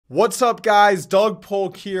What's up, guys? Doug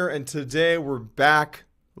Polk here, and today we're back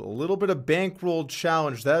with a little bit of bankroll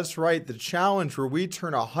challenge. That's right, the challenge where we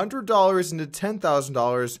turn $100 into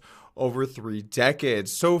 $10,000 over 3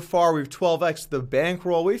 decades. So far, we've 12x the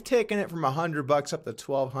bankroll. We've taken it from $100 up to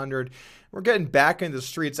 $1,200. We're getting back into the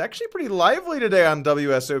streets. Actually, pretty lively today on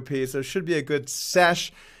WSOP, so it should be a good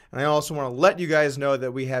sesh. And I also want to let you guys know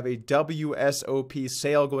that we have a WSOP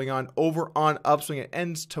sale going on over on Upswing. It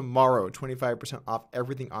ends tomorrow, 25% off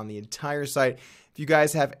everything on the entire site. If you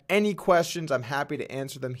guys have any questions, I'm happy to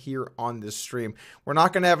answer them here on this stream. We're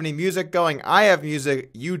not going to have any music going. I have music,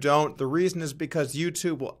 you don't. The reason is because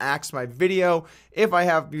YouTube will axe my video if I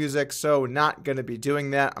have music, so not going to be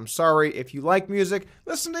doing that. I'm sorry. If you like music,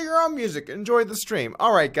 listen to your own music. Enjoy the stream.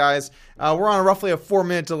 All right, guys. We're on roughly a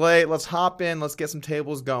 4-minute delay. Let's hop in. Let's get some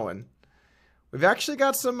tables going. We've actually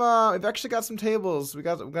got some tables. We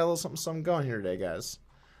got a little something going here today, guys.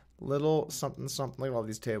 Little something. Look at all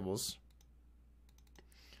these tables.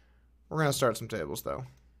 We're going to start some tables, though.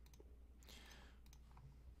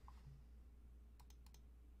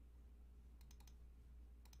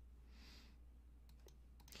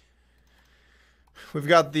 We've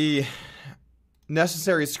got the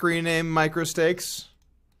necessary screen name, Microstakes.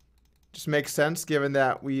 Just makes sense, given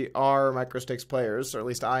that we are Microstakes players, or at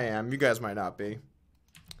least I am. You guys might not be.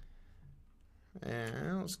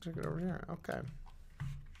 And let's click it over here. Okay.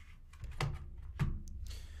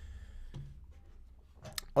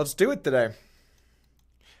 Let's do it today.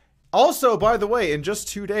 Also, by the way, in just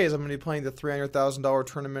 2 days, I'm going to be playing the $300,000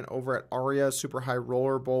 tournament over at Aria Super High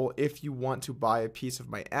Roller Bowl. If you want to buy a piece of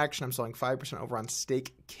my action, I'm selling 5% over on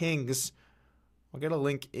Stake Kings. I'll get a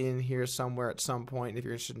link in here somewhere at some point if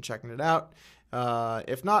you're interested in checking it out.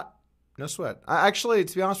 If not, no sweat. Actually,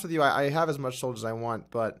 to be honest with you, I have as much sold as I want,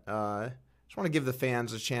 but just want to give the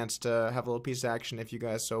fans a chance to have a little piece of action if you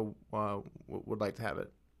guys so would like to have it.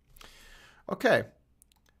 Okay.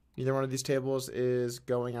 Neither one of these tables is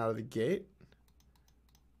going out of the gate.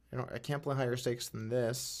 I can't play higher stakes than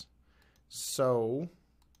this. So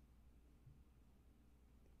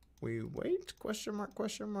we wait? Question mark,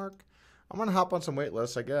 question mark. I'm going to hop on some wait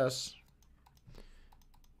lists, I guess.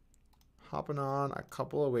 Hopping on a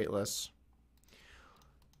couple of wait lists.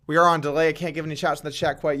 We are on delay. I can't give any shouts in the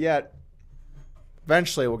chat quite yet.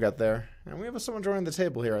 Eventually we'll get there. And we have someone joining the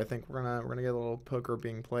table here. I think we're gonna get a little poker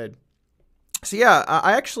being played. So yeah,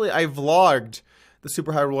 I vlogged the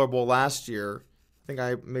Super High Roller Bowl last year. I think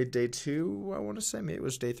I made day 2, I want to say. Maybe it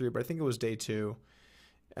was day 3, but I think it was day 2.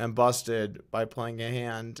 And busted by playing a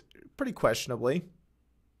hand pretty questionably.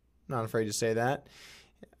 Not afraid to say that.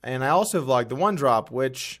 And I also vlogged the 1-drop,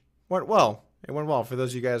 which went well. It went well. For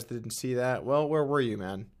those of you guys that didn't see that, well, where were you,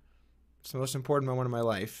 man? It's the most important moment of my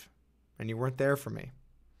life. And you weren't there for me.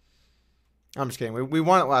 I'm just kidding. We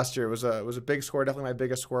won it last year. It was a big score, definitely my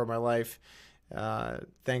biggest score of my life.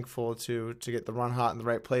 Thankful to get the run hot in the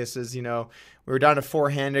right places. You know, we were down to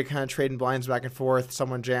 4-handed, kind of trading blinds back and forth.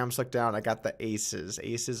 Someone jams, slick down. I got the aces.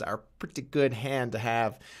 Aces are a pretty good hand to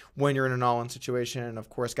have when you're in an all-in situation. And of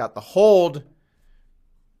course, got the hold.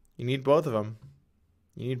 You need both of them.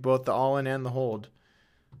 You need both the all-in and the hold.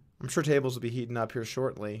 I'm sure tables will be heating up here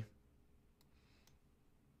shortly.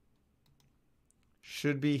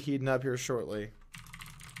 Should be heating up here shortly.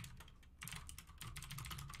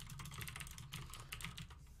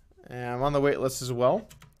 And I'm on the wait list as well,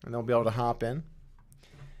 and they'll be able to hop in,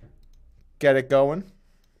 get it going.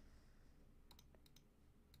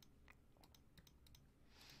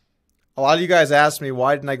 A lot of you guys asked me,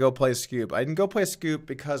 why didn't I go play Scoop? I didn't go play Scoop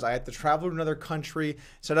because I had to travel to another country,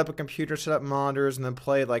 set up a computer, set up monitors, and then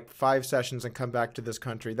play like 5 sessions and come back to this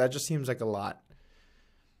country. That just seems like a lot.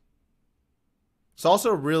 It's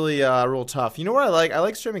also really real tough. You know what I like? I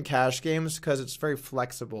like streaming cash games because it's very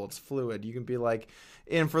flexible. It's fluid. You can be like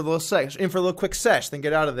in for a little quick sesh, then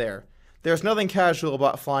get out of there. There's nothing casual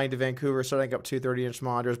about flying to Vancouver, setting up 2 30-inch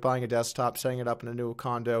monitors, buying a desktop, setting it up in a new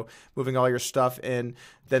condo, moving all your stuff in,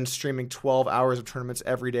 then streaming 12 hours of tournaments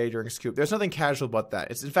every day during Scoop. There's nothing casual about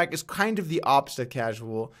that. In fact, it's kind of the opposite of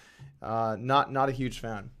casual. Not a huge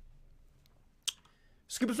fan.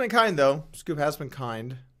 Scoop has been kind though. Scoop has been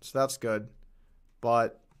kind, so that's good.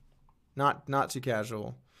 But not too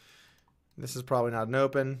casual. This is probably not an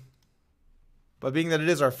open. But being that it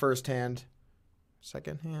is our first hand,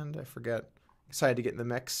 second hand, I forget. Excited to get in the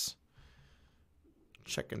mix.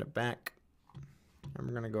 Checking it back. And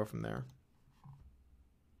we're going to go from there.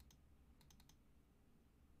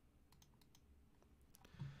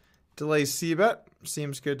 Delay C-bet.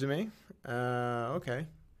 Seems good to me. Okay.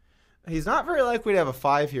 He's not very likely to have a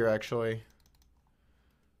 5 here, actually.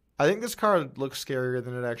 I think this card looks scarier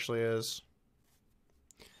than it actually is.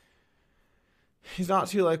 He's not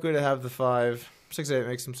too likely to have the 5. 6-8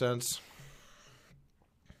 makes some sense.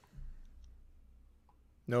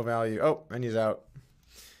 No value. Oh, and he's out.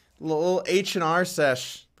 Little H&R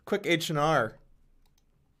sesh. Quick H&R.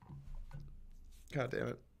 God damn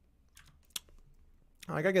it.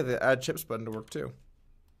 I gotta get the add chips button to work too.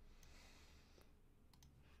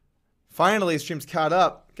 Finally, stream's caught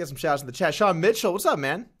up. Get some shouts in the chat. Sean Mitchell, what's up,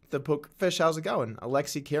 man? The Pokefish, how's it going?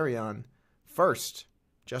 Alexi Carrion. First.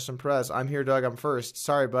 Justin Perez, I'm here, Doug. I'm first.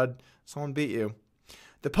 Sorry, bud. Someone beat you.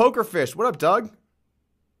 The Pokerfish, what up, Doug?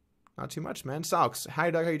 Not too much, man. Salks,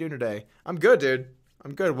 hi, Doug. How you doing today? I'm good, dude.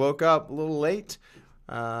 I'm good. Woke up a little late.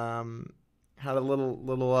 Had a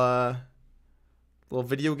little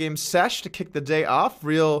video game sesh to kick the day off.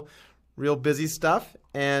 Real busy stuff.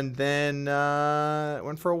 And then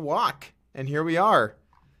went for a walk. And here we are.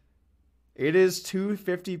 It is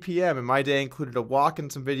 2:50 p.m. and my day included a walk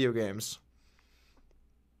and some video games.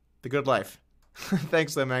 The good life.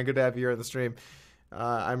 Thanks, though, man. Good to have you here on the stream.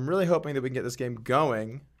 I'm really hoping that we can get this game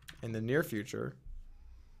going in the near future.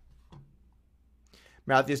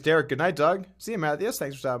 Matthews, Derek, good night, Doug. See you, Matthews.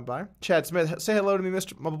 Thanks for stopping by. Chad Smith, say hello to me,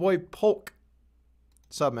 my boy Polk.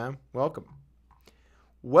 What's up, man? Welcome.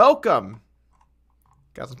 Welcome.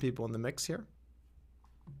 Got some people in the mix here.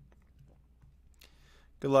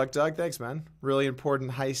 Good luck, Doug. Thanks, man. Really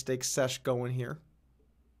important high-stakes sesh going here.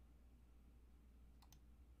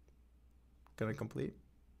 Gonna complete.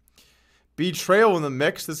 Betrayal in the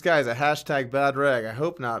mix. This guy's a hashtag bad reg. I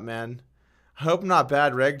hope not, man. I hope not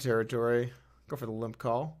bad reg territory. Go for the limp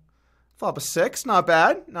call. Flop a 6. Not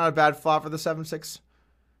bad. Not a bad flop for the 7-6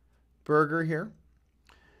 burger here.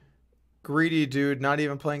 Greedy dude. Not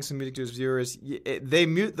even playing some music to his viewers. They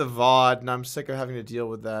mute the VOD, and I'm sick of having to deal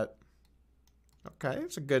with that. Okay,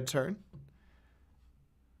 it's a good turn.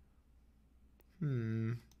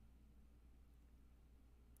 Can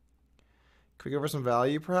we go for some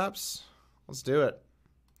value, perhaps? Let's do it.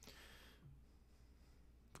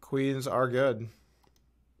 Queens are good.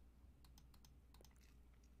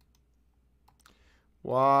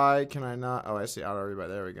 Why can I not? Oh, I see auto rebuy.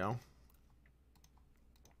 There we go.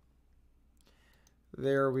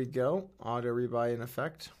 There we go. Auto rebuy in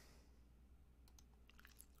effect.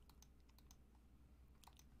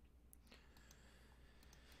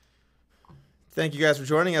 Thank you guys for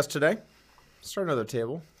joining us today. Let's start another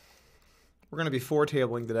table. We're going to be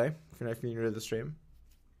 4-tabling today, if you're new to the stream.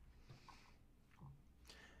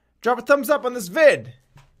 Drop a thumbs up on this vid.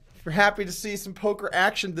 If you're happy to see some poker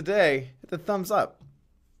action today, hit the thumbs up.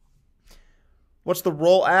 What's the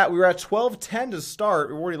roll at? We were at 12-10 to start.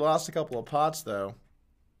 We already lost a couple of pots, though.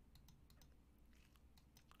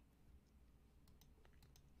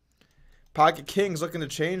 Pocket King's looking to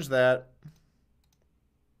change that.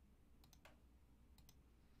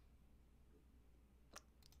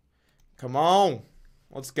 Come on.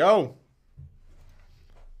 Let's go.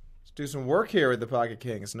 Let's do some work here with the Pocket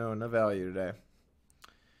Kings. No value today.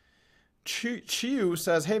 Chiu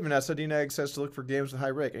says, hey, Vanessa, DNEG says to look for games with high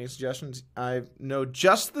rake. Any suggestions? I know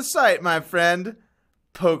just the site, my friend.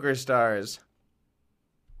 Poker Stars.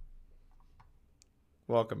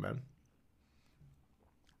 Welcome, man.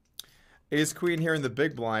 Ace Queen here in the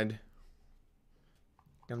big blind.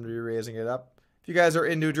 I'm going to be raising it up. If you guys are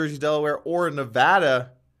in New Jersey, Delaware, or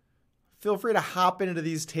Nevada, feel free to hop into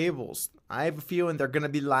these tables. I have a feeling they're going to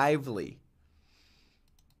be lively.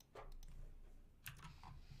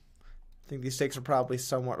 I think these stakes are probably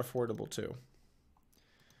somewhat affordable too.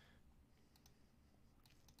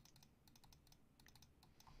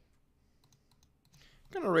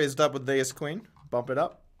 Going to raise it up with the Ace Queen. Bump it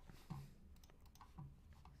up.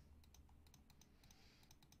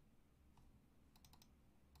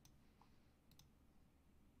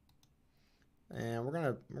 And we're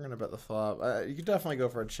gonna bet the flop. You can definitely go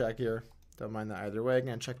for a check here. Don't mind that either way. I'm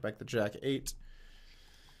gonna check back the Jack 8.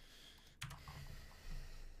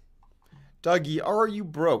 Dougie, are you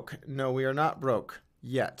broke? No, we are not broke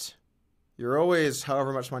yet. You're always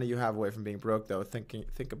however much money you have away from being broke, though. Think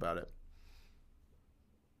about it.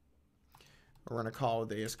 We're gonna call with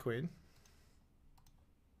the Ace Queen.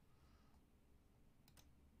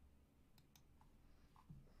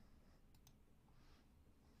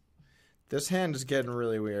 This hand is getting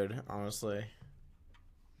really weird, honestly.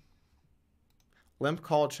 Limp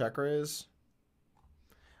call check raise.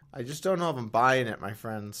 I just don't know if I'm buying it, my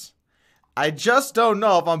friends. I just don't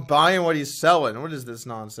know if I'm buying what he's selling. What is this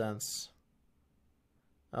nonsense?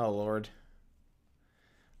 Oh, Lord.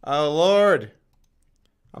 Oh, Lord.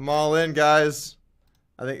 I'm all in, guys.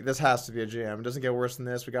 I think this has to be a jam. It doesn't get worse than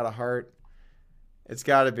this. We got a heart. It's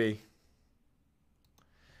got to be.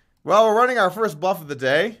 Well, we're running our first bluff of the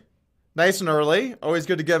day. Nice and early. Always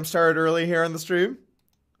good to get them started early here on the stream.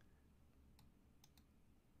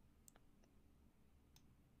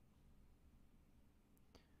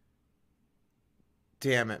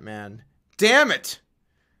 Damn it, man. Damn it!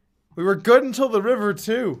 We were good until the river,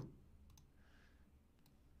 too.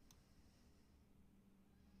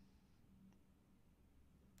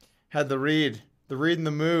 Had the read. The read and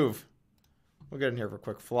the move. We'll get in here for a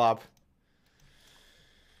quick flop.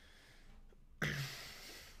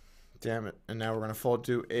 Damn it. And now we're going to fold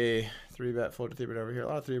to a 3-bet. Fold to 3-bet over here. A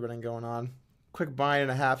lot of 3-betting going on. Quick buy and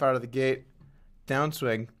a half out of the gate.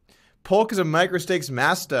 Downswing. Polk is a Microstakes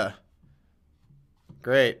master.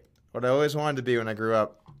 Great. What I always wanted to be when I grew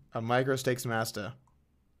up. A Microstakes master.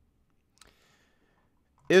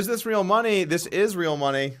 Is this real money? This is real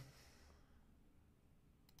money.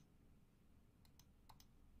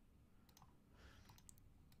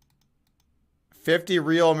 $50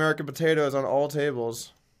 real American potatoes on all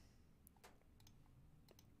tables.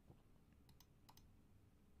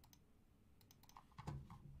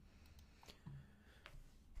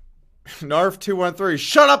 Narf 213.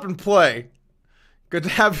 Shut up and play. Good to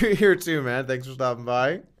have you here too, man. Thanks for stopping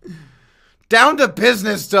by. Down to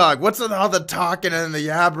business, Doug. What's with all the talking and the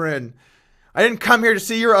yabbering? I didn't come here to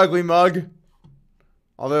see your ugly mug.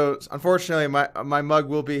 Although, unfortunately, my mug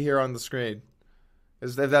will be here on the screen.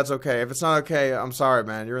 If that's okay. If it's not okay, I'm sorry,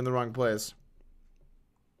 man. You're in the wrong place.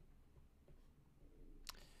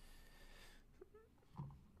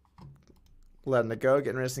 Letting it go.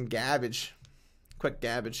 Getting rid of some garbage. Quick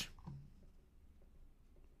garbage.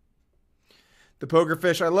 The poker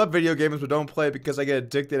fish. I love video games, but don't play because I get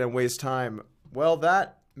addicted and waste time. Well,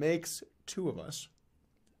 that makes 2 of us.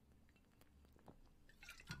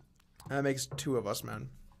 That makes 2 of us, man.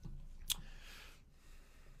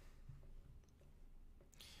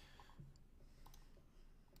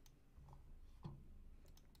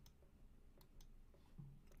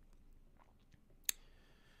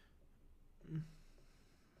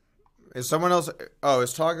 Is someone else... Oh,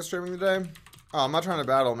 is Talk streaming today? Oh, I'm not trying to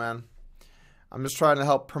battle, man. I'm just trying to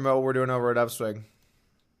help promote what we're doing over at Upswing.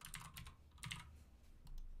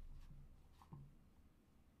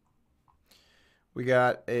 We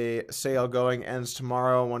got a sale going, ends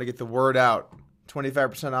tomorrow. I want to get the word out.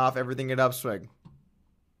 25% off everything at Upswing.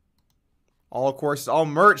 All courses, all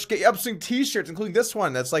merch. Get your Upswing t-shirts, including this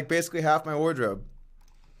one. That's like basically half my wardrobe.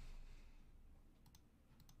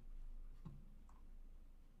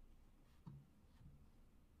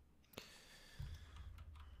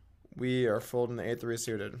 We are folding the 8-3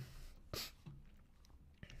 suited.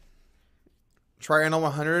 Try NL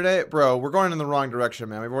 100 today? Bro, we're going in the wrong direction,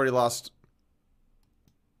 man. We've already lost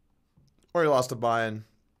a buy-in.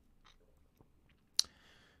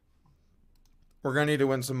 We're going to need to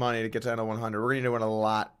win some money to get to NL 100. We're going to need to win a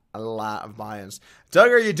lot of buy-ins. Doug,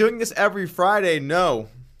 are you doing this every Friday? No,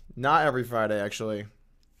 not every Friday, actually.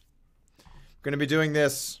 I'm going to be doing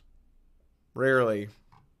this rarely.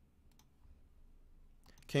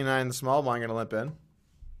 King 9 the small blind going to limp in.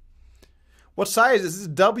 What size is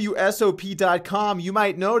this? WSOP.com. You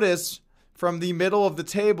might notice from the middle of the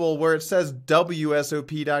table where it says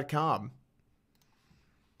WSOP.com.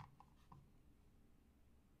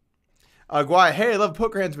 Guy, hey, I love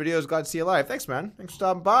Poker Hands videos. Glad to see you live. Thanks, man. Thanks for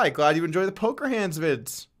stopping by. Glad you enjoy the Poker Hands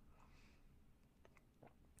vids.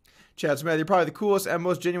 Chad Smith, you're probably the coolest and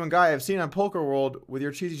most genuine guy I've seen on Poker World with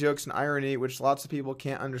your cheesy jokes and irony, which lots of people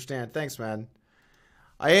can't understand. Thanks, man.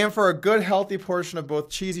 I aim for a good, healthy portion of both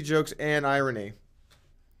cheesy jokes and irony.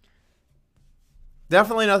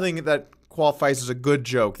 Definitely nothing that qualifies as a good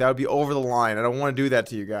joke. That would be over the line. I don't want to do that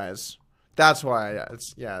to you guys. That's why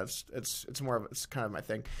it's kind of my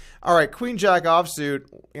thing. All right, Queen Jack offsuit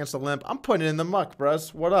against the limp. I'm putting it in the muck,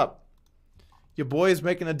 bros. What up? Your boy is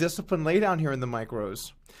making a disciplined laydown here in the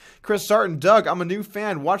micros. Chris Sarton, Doug, I'm a new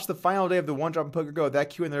fan. Watch the final day of the One Drop and Poker Go.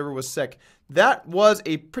 That queue in the river was sick. That was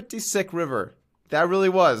a pretty sick river. That really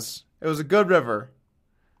was. It was a good river.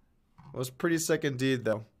 It was pretty sick indeed,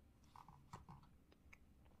 though.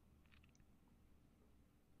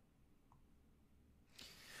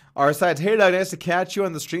 Our side, hey Doug, nice to catch you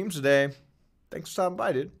on the stream today. Thanks for stopping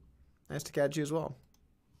by, dude. Nice to catch you as well.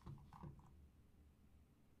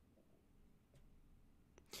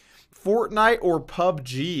 Fortnite or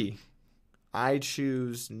PUBG? I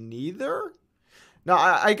choose neither. No,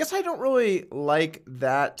 I guess I don't really like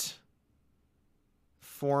that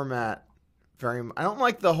format very much. I don't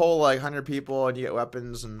like the whole like 100 people and you get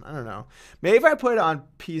weapons and I don't know. Maybe if I put it on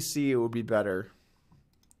PC, it would be better.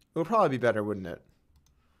 It would probably be better, wouldn't it?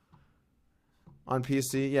 On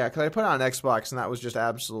PC? Yeah, because I put it on Xbox and that was just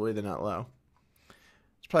absolutely the nut low.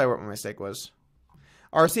 That's probably what my mistake was.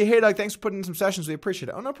 RC, hey Doug, thanks for putting in some sessions. We appreciate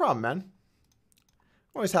it. Oh, no problem, man.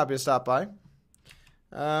 Always happy to stop by.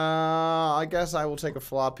 I guess I will take a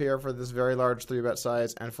flop here for this very large 3-bet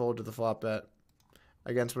size and fold to the flop bet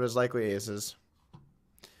against what is likely aces.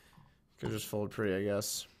 Could just fold pretty, I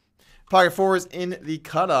guess. Pocket 4 is in the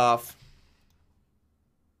cutoff.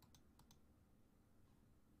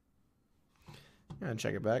 And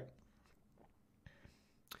check it back.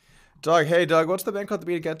 Doug, hey Doug, what's the bank called to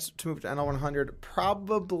be to get to move to NL100?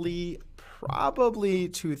 Probably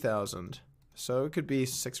 2000. So it could be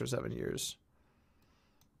 6 or 7 years.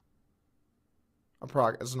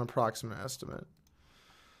 As an approximate estimate.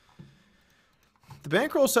 The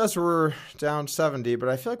bankroll says we're down 70, but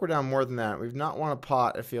I feel like we're down more than that. We've not won a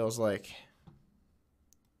pot, it feels like.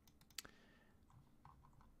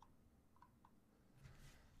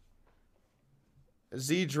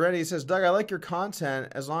 Z Dreddy says, Doug, I like your content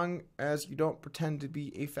as long as you don't pretend to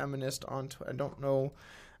be a feminist on Twitter. I don't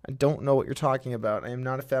know what you're talking about. I am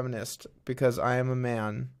not a feminist because I am a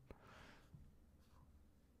man.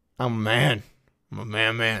 I'm a man. I'm a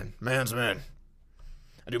man. Man's man.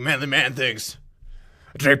 I do manly man things.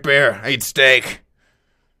 I drink beer. I eat steak.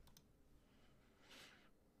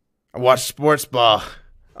 I watch sports ball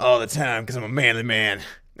all the time because I'm a manly man.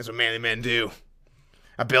 That's what manly men do.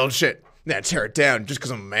 I build shit. Then I tear it down just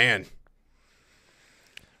because I'm a man.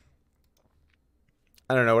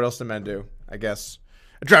 I don't know. What else do men do? I guess.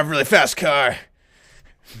 I drive a really fast car.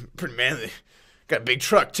 Pretty manly. Got a big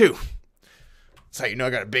truck, too. That's how you know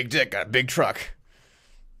I got a big dick. Got a big truck.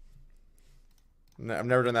 I've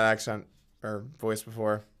never done that accent or voice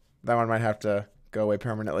before. That one might have to go away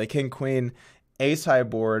permanently. King, queen, ace high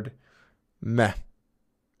board, meh.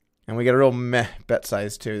 And we get a real meh bet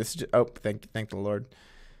size, too. This is just, oh, thank the Lord.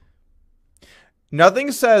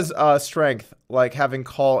 Nothing says strength like having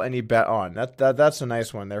call any bet on. That's a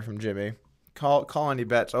nice one there from Jimmy. Call any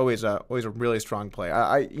bet's always a really strong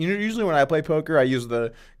play. Usually when I play poker, I use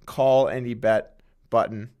the call any bet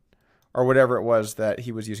button or whatever it was that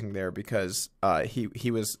he was using there because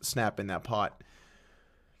he was snapping that pot.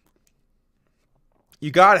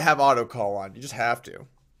 You gotta have auto call on. You just have to.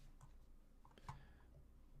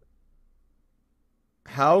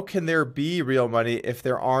 How can there be real money if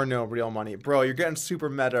there are no real money? Bro, you're getting super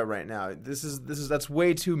meta right now. That's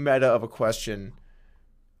way too meta of a question.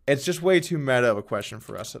 It's just way too meta of a question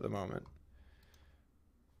for us at the moment.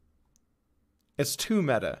 It's too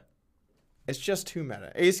meta. It's just too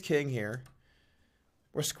meta. Ace king here.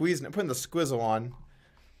 We're squeezing it, putting the squizzle on.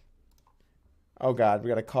 Oh god, we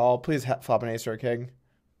got a call. Please flop an ace or a king.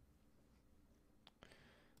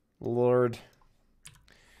 Lord.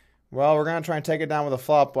 Well, we're going to try and take it down with a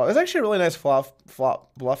flop bluff. It's actually a really nice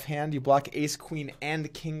flop bluff hand. You block ace queen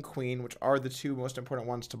and king queen, which are the two most important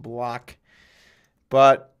ones to block.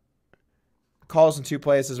 But calls in two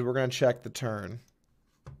places. We're going to check the turn.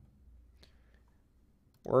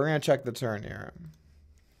 We're going to check the turn here.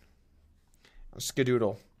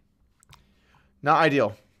 Skadoodle. Not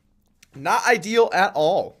ideal. Not ideal at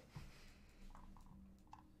all.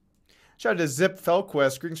 Shout out to Zip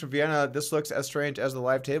Felquist. Greetings from Vienna. This looks as strange as the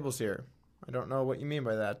live tables here. I don't know what you mean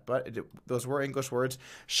by that, but those were English words.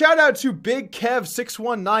 Shout out to Big Kev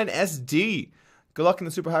 619SD. Good luck in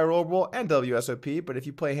the Super High Roll Bowl and WSOP, but if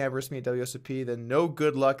you play hand versus me at WSOP, then no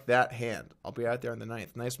good luck that hand. I'll be out there on the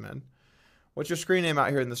 9th. Nice, man. What's your screen name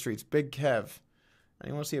out here in the streets? Big Kev.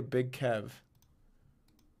 Anyone want to see a Big Kev?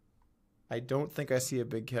 I don't think I see a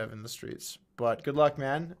Big Kev in the streets. But good luck,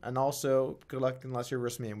 man. And also, good luck unless you're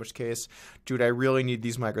versus me, in which case, dude, I really need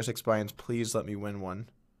these Microstakes buy-ins. Please let me win one.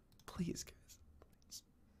 Please, guys. Please.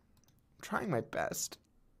 I'm trying my best.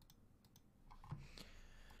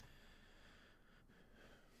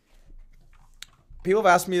 People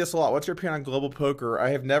have asked me this a lot. What's your opinion on global poker? I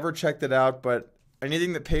have never checked it out, but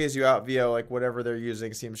anything that pays you out via like whatever they're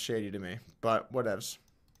using seems shady to me. But whatevs.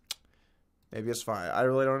 Maybe it's fine. I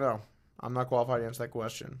really don't know. I'm not qualified to answer that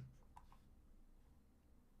question.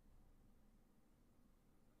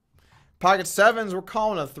 Pocket sevens, we're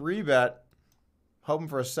calling a 3-bet. Hoping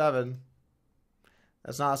for a 7.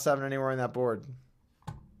 That's not a 7 anywhere on that board.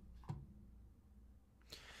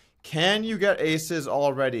 Can you get aces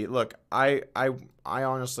already? Look, I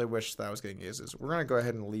honestly wish that I was getting aces. We're going to go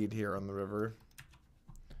ahead and lead here on the river.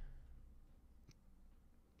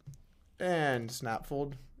 And snap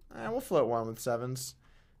fold. And we'll float one with 7s.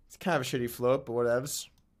 It's kind of a shitty float, but whatevs.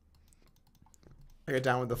 I get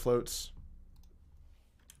down with the floats.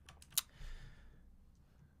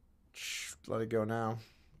 Let it go now.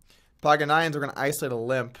 Pocket 9s, we're going to isolate a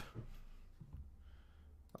limp.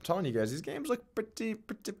 I'm telling you guys, these games look pretty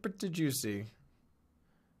juicy.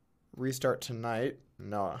 Restart tonight.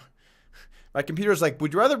 No. My computer's like,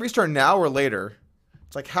 would you rather restart now or later?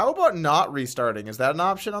 It's like, how about not restarting? Is that an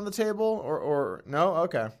option on the table? Or no?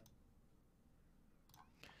 Okay.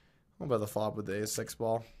 What about the flop with the ace-6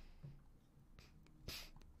 ball?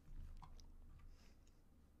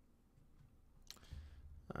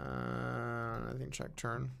 I think check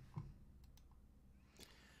turn.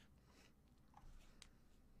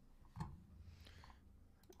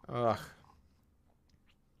 Ugh.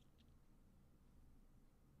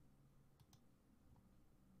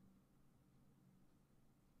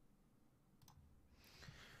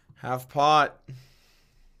 Half pot.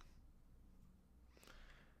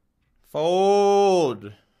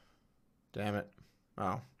 Fold. Damn it.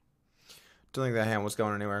 Oh. Don't think that hand was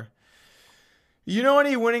going anywhere. You know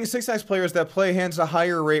any winning 6x players that play hands at a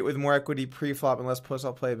higher rate with more equity pre-flop and less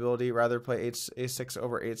post-flop playability, rather play a6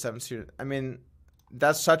 over 8-7 suited? I mean,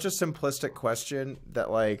 that's such a simplistic question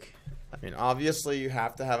that, like, I mean, obviously you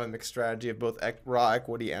have to have a mixed strategy of both raw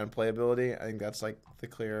equity and playability. I think that's, like, the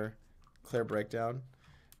clear breakdown.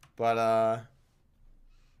 But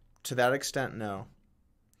to that extent, no.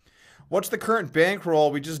 What's the current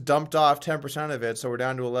bankroll? We just dumped off 10% of it, so we're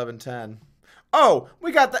down to 1110. Oh,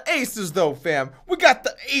 we got the aces, though, fam. We got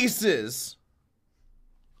the aces.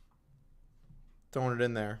 Throwing it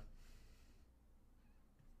in there.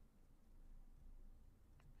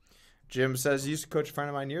 Jim says, he used to coach a friend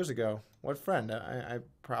of mine years ago. What friend? I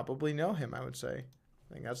probably know him, I would say.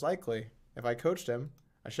 I think that's likely. If I coached him,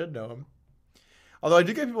 I should know him. Although I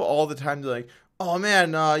do get people all the time to like, oh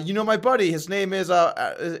man, you know my buddy. His name is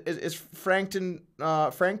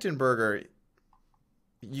Franktonberger.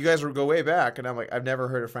 You guys will go way back, and I'm like, I've never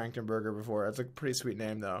heard of Franktonberger before. That's a pretty sweet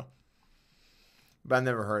name though, but I've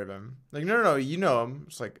never heard of him. Like, no, you know him.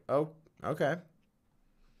 It's like, oh, okay.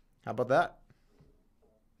 How about that?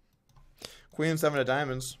 Queen 7 of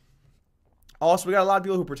diamonds. Also, we got a lot of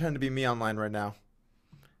people who pretend to be me online right now.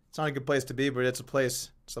 It's not a good place to be, but it's a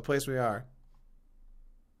place. It's the place we are.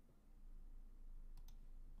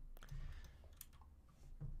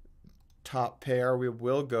 Top pair, we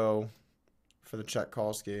will go for the check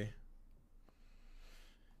call ski.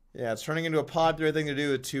 Yeah, it's turning into a popular thing to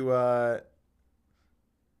do to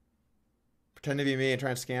pretend to be me and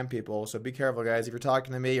try and scam people. So be careful, guys. If you're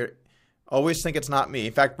talking to me, always think it's not me.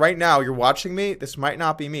 In fact, right now, you're watching me. This might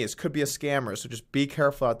not be me. This could be a scammer. So just be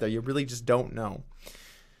careful out there. You really just don't know.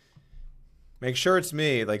 Make sure it's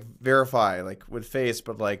me. Like, verify, like, with face.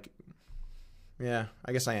 But, like, yeah,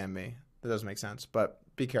 I guess I am me. That does make sense. But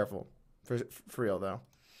be careful. For real, though.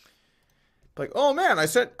 Like, oh, man, I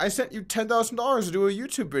sent you $10,000 to do a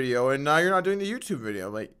YouTube video, and now you're not doing the YouTube video.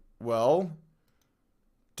 Like, well,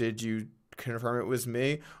 did you confirm it was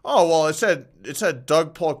me? Oh, well, it said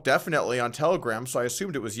Doug Polk definitely on Telegram, so I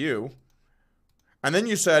assumed it was you. And then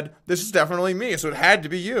you said, this is definitely me, so it had to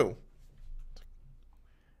be you.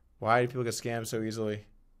 Why do people get scammed so easily?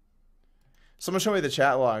 Someone show me the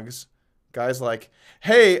chat logs. Guys like,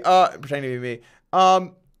 hey, pretending to be me.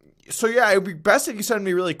 So yeah, it would be best if you send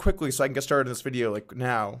me really quickly so I can get started in this video, like,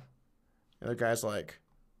 now. And the guy's like,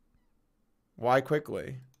 why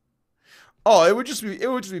quickly? Oh, it would just be,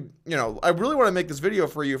 you know, I really want to make this video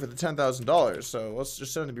for you for the $10,000, so let's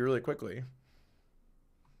just send it to me really quickly.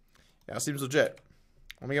 Yeah, it seems legit.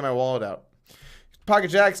 Let me get my wallet out. Pocket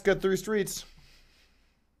jacks, good 3 streets.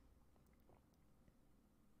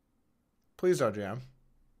 Please don't jam.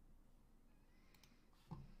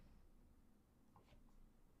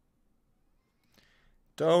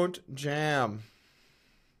 Don't jam.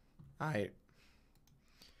 Alright.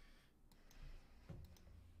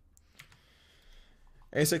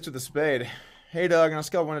 A6 with a spade. Hey, Doug, on a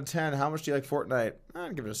scale of 1 to 10, how much do you like Fortnite?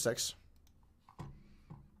 I'd give it a 6.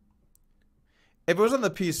 If it was on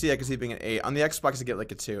the PC, I could see it being an 8. On the Xbox, I'd get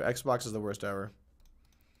like a 2. Xbox is the worst ever.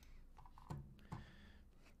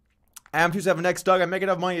 Am27X, Doug, I make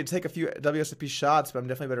enough money to take a few WSOP shots, but I'm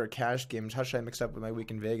definitely better at cash games. How should I mix up with my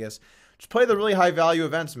week in Vegas? Just play the really high value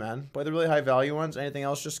events, man. Play the really high value ones. Anything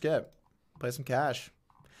else, just skip. Play some cash.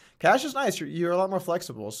 Cash is nice. You're a lot more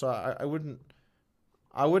flexible, so I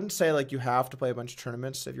wouldn't say like you have to play a bunch of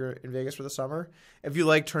tournaments if you're in Vegas for the summer. If you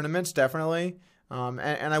like tournaments, definitely. And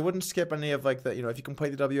I wouldn't skip any of like the, you know, if you can play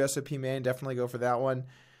the WSOP main, definitely go for that one.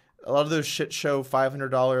 A lot of those shit show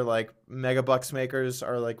 $500 like mega bucks makers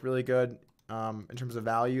are like really good in terms of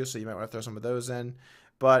value, so you might want to throw some of those in.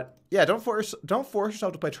 But yeah, don't force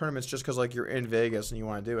yourself to play tournaments just because like you're in Vegas and you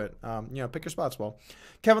want to do it. You know, pick your spots well.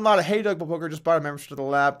 Kevin Lotta, hey Doug Poker, just bought a membership to the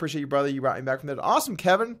lab. Appreciate you, brother. You brought me back from there. Awesome,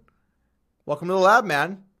 Kevin. Welcome to the lab,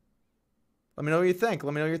 man. Let me know what you think.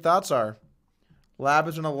 Let me know what your thoughts are. Lab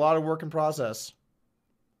has been a lot of work in process.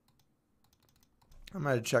 I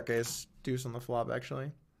might check ace deuce on the flop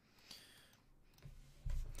actually.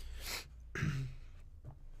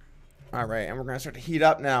 All right, and we're going to start to heat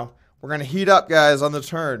up now. We're going to heat up, guys, on the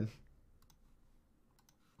turn.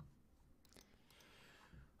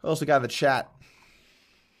 Who else we got in the chat?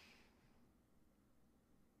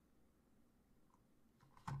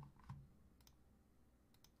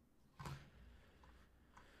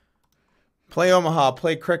 Play Omaha,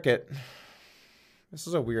 play cricket. This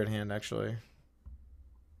is a weird hand, actually.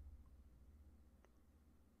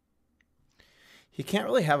 He can't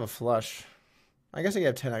really have a flush. I guess he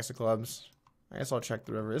have 10x of clubs. I guess I'll check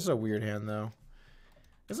the river. This is a weird hand, though.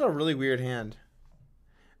 This is a really weird hand.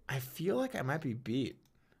 I feel like I might be beat.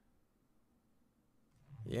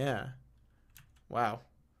 Yeah. Wow.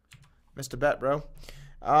 Missed a bet, bro.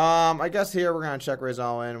 I guess here we're going to check raise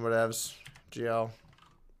all in. Whatevs. GL.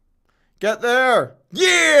 Get there!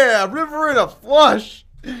 Yeah! River in a flush!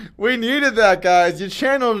 We needed that, guys. You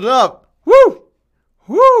channeled it up. Woo!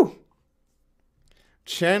 Woo!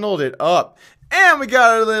 Channeled it up. And we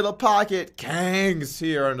got a little pocket kangs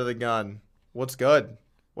here under the gun. What's good?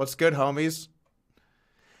 What's good, homies?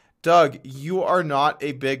 Doug, you are not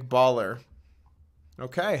a big baller.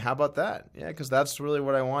 Okay, how about that? Yeah, because that's really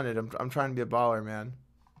what I wanted. I'm trying to be a baller, man.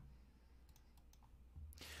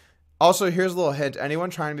 Also, here's a little hint. Anyone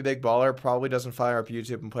trying to be a big baller probably doesn't fire up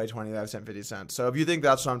YouTube and play 25 cent, 50 cents. So if you think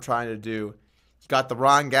that's what I'm trying to do, you got the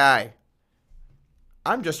wrong guy.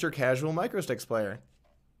 I'm just your casual Microstakes player.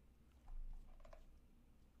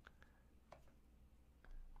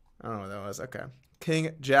 I don't know what that was. Okay.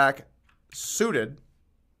 King, Jack, suited.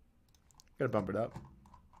 Gotta bump it up.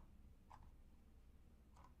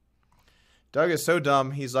 Doug is so dumb.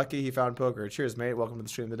 He's lucky he found poker. Cheers, mate. Welcome to the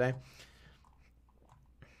stream today.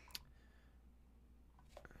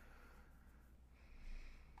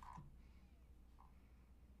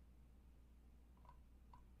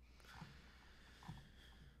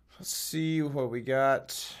 Let's see what we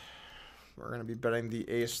got. We're going to be betting the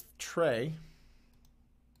ace tray.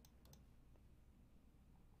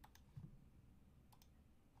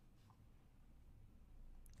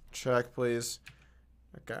 Check, please.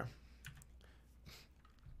 Okay.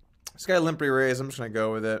 This guy limp re-raise. I'm just going to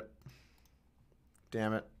go with it.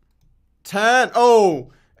 Damn it. 10.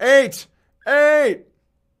 Oh! 8! 8!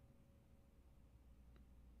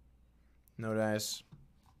 No dice.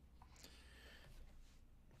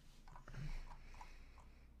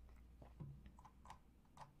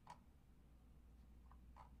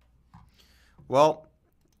 Well,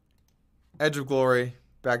 Edge of Glory,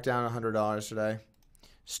 back down $100 today.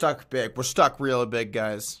 Stuck big. We're stuck real big,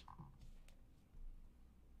 guys.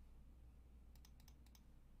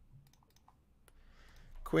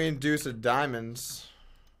 Queen, deuce of diamonds.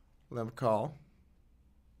 Limp call.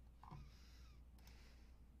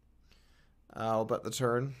 I'll bet the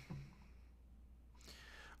turn.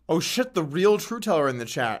 Oh, shit, the real True Teller in the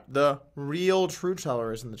chat. The real True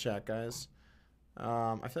Teller is in the chat, guys.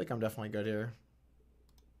 I feel like I'm definitely good here.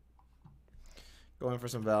 Going for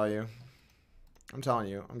some value. I'm telling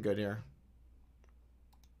you, I'm good here.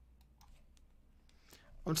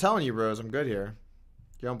 I'm telling you, Rose, I'm good here.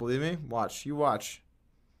 You don't believe me? Watch. You watch.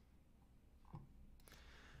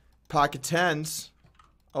 Pocket tens.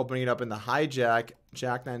 Opening it up in the hijack.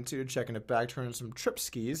 Jack 9-2. Checking it back. Turning some trip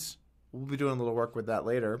skis. We'll be doing a little work with that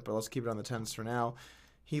later, but let's keep it on the tens for now.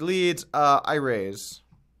 He leads. I raise.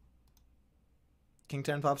 King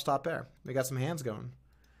 10 flops top pair. We got some hands going.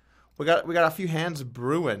 We got a few hands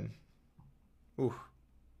brewing. Ooh.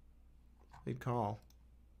 Lead call.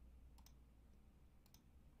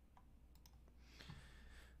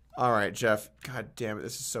 All right, Jeff. God damn it.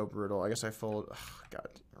 This is so brutal. I guess I fold. Ugh, God.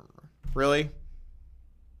 Really?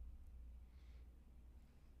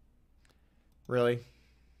 Really?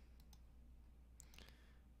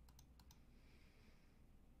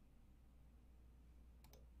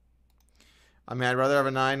 I mean, I'd rather have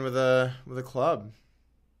a 9 with a club.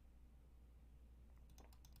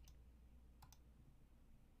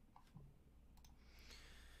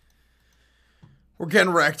 We're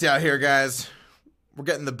getting wrecked out here, guys. We're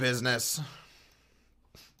getting the business.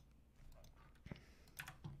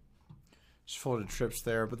 Just folded trips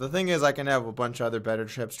there. But the thing is, I can have a bunch of other better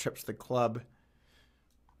trips. Trips to the club.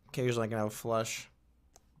 Occasionally I can have a flush.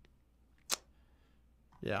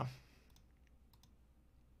 Yeah.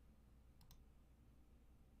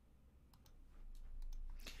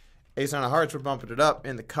 Ace 9 of hearts, we're bumping it up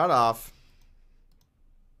in the cutoff.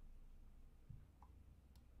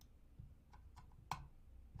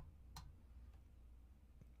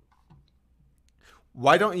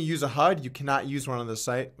 Why don't you use a HUD? You cannot use one on the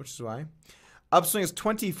site, which is why. Upswing is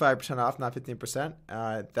 25% off, not 15%.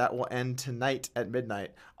 That will end tonight at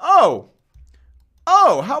midnight. Oh!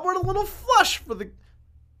 Oh, how about a little flush for the... I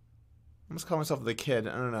almost call myself the kid.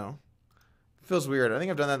 I don't know. Feels weird. I think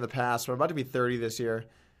I've done that in the past, but I'm about to be 30 this year.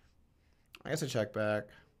 I guess I check back.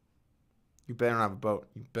 You better not have a boat.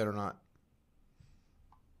 You better not.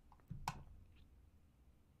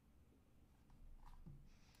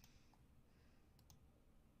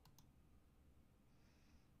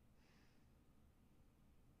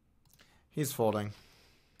 He's folding.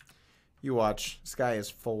 You watch. This guy is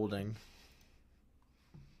folding.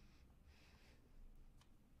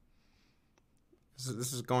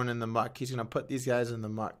 This is going in the muck. He's going to put these guys in the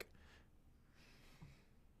muck.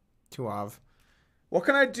 Too of. What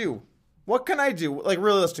can I do? What can I do? Like,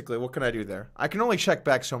 realistically, what can I do there? I can only check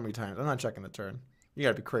back so many times. I'm not checking the turn. You got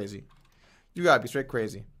to be crazy. You got to be straight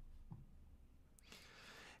crazy.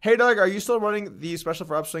 Hey, Doug, are you still running the special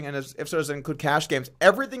for Upswing? And if so, does it include cash games?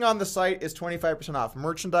 Everything on the site is 25% off.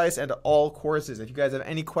 Merchandise and all courses. If you guys have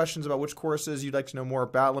any questions about which courses you'd like to know more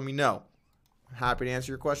about, let me know. I'm happy to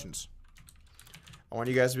answer your questions. I want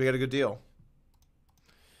you guys to get a good deal.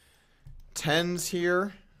 Tens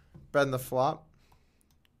here. Bet in the flop.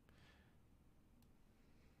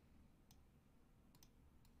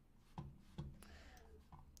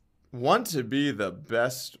 Want to be the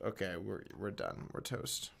best. Okay, we're done. We're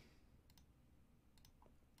toast.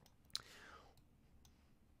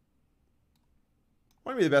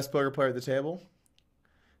 Want to be the best poker player at the table?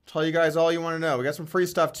 Tell you guys all you want to know. We got some free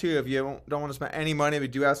stuff too. If you don't want to spend any money, we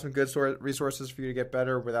do have some good resources for you to get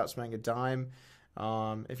better without spending a dime.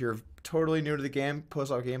 If you're totally new to the game,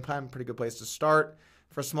 Post Out Game Plan, pretty good place to start.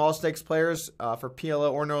 For small stakes players, for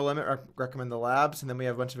PLO or no limit, recommend the labs, and then we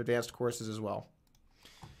have a bunch of advanced courses as well.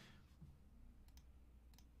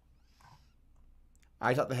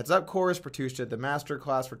 I taught the Heads Up course, Pertush did the Master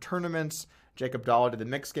class for tournaments, Jacob Dalla did the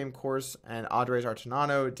Mixed Game course, and Andres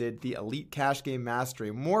Artanano did the Elite Cash Game Mastery.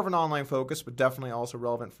 More of an online focus, but definitely also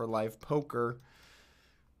relevant for live poker.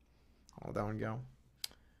 I'll let that one go.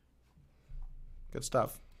 Good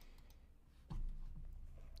stuff.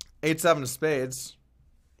 8-7 of spades.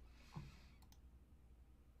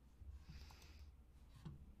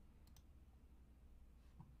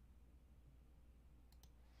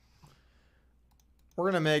 We're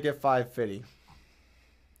going to make it 550.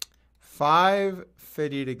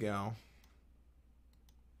 550 to go.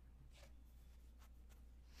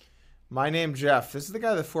 My name, Jeff. This is the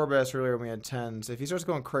guy that 4-bet us earlier when we had 10s. If he starts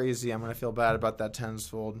going crazy, I'm going to feel bad about that 10s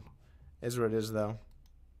fold. Is what it is, though.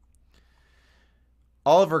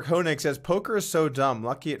 Oliver Koenig says, poker is so dumb.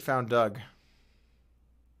 Lucky it found Doug.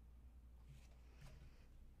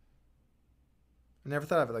 I never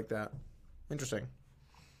thought of it like that. Interesting.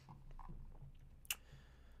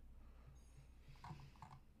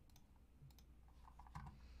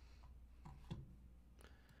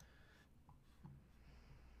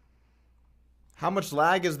 How much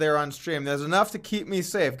lag is there on stream? There's enough to keep me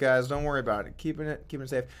safe, guys. Don't worry about it. Keeping it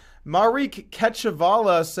safe. Marik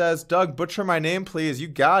Ketchavala says, Doug, butcher my name, please. You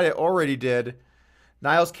got it. Already did.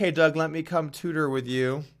 Niles K. Doug, let me come tutor with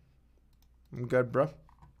you. I'm good, bro.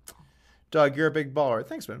 Doug, you're a big baller.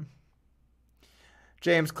 Thanks, man.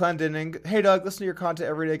 James Clendening. Hey, Doug, listen to your content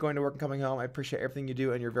every day going to work and coming home. I appreciate everything you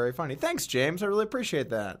do, and you're very funny. Thanks, James. I really appreciate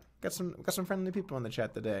that. Got some friendly people in the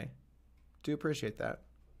chat today. Do appreciate that.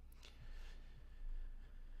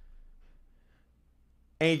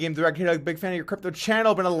 Any Game Direct. Hey, Doug, big fan of your crypto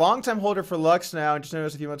channel. Been a long-time holder for Lux now. And just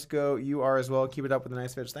noticed a few months ago you are as well. Keep it up with a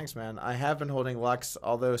nice pitch. Thanks, man. I have been holding Lux,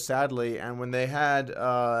 although sadly, and when they had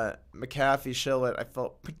McAfee shill it, I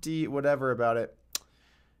felt pretty whatever about it,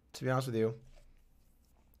 to be honest with you.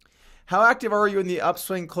 How active are you in the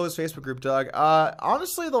Upswing closed Facebook group, Doug?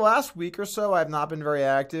 Honestly, the last week or so, I've not been very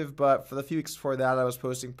active, but for the few weeks before that, I was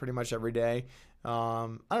posting pretty much every day. I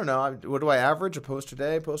don't know. What do I average? A post a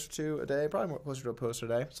day, post or two a day? Probably more closer to a post a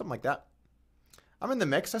day. Something like that. I'm in the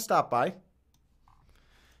mix. I stopped by.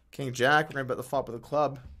 King Jack. We're going to bet the flop with the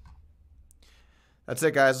club. That's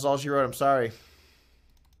it, guys. That's all she wrote. I'm sorry.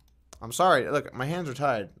 I'm sorry. Look, my hands are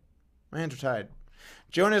tied. My hands are tied.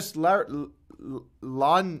 Jonas Longit.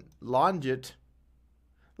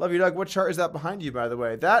 Love you, Doug. What chart is that behind you, by the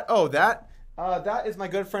way? That is my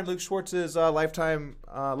good friend Luke Schwartz's lifetime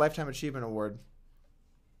achievement award.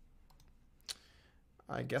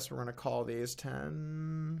 I guess we're going to call these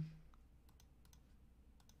 10.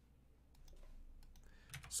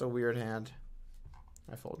 It's a weird hand.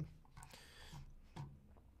 I fold.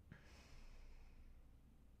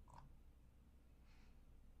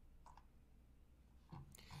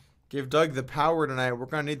 Give Doug the power tonight. We're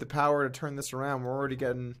going to need the power to turn this around. We're already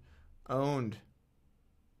getting owned.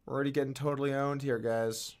 We're already getting totally owned here,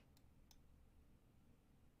 guys.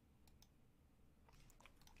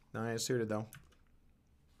 Nice suited, though.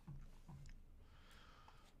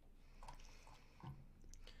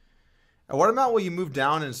 At what amount will you move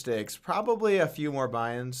down in stakes? Probably a few more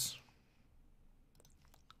buy-ins.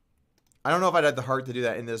 I don't know if I'd have the heart to do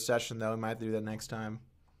that in this session, though. We might have to do that next time.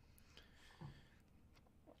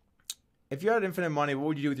 If you had infinite money, what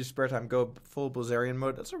would you do with your spare time? Go full Blazarian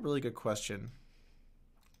mode? That's a really good question.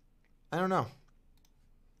 I don't know.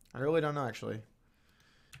 I really don't know, actually.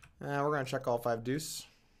 We're going to check all 5 deuce.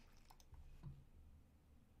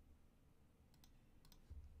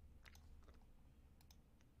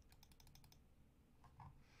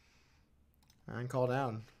 And call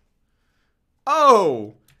down.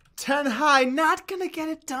 Oh! 10 high. Not going to get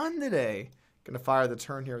it done today. Going to fire the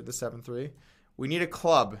turn here with the 7-3. We need a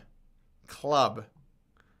club. Club.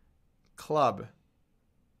 Club.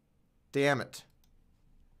 Damn it.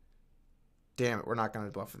 Damn it. We're not going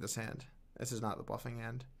to bluff with this hand. This is not the bluffing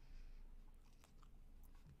hand.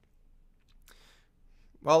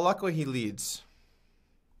 Well, luckily he leads.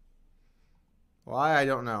 Why? I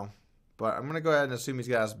don't know. But I'm going to go ahead and assume he's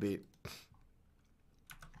got us beat.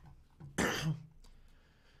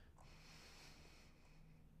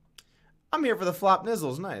 I'm here for the flop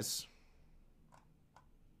nizzles. Nice.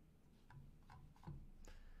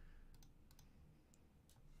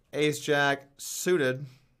 Ace Jack suited.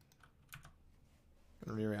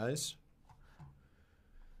 Gonna re-raise.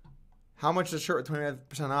 How much is a shirt with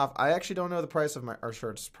 25% off? I actually don't know the price of our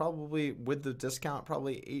shirts. Probably with the discount,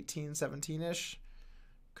 probably 18, 17-ish.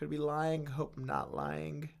 Could be lying. Hope I'm not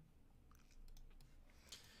lying.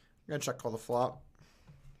 I'm gonna check all the flop.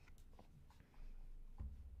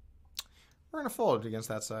 We're gonna fold against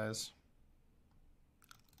that size.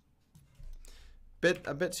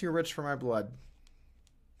 A bit too rich for my blood.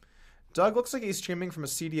 Doug looks like he's streaming from a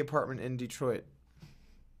seedy apartment in Detroit.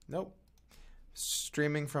 Nope.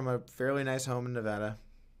 Streaming from a fairly nice home in Nevada.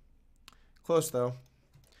 Close though.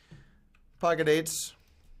 Pocket eights.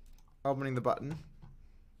 Opening the button.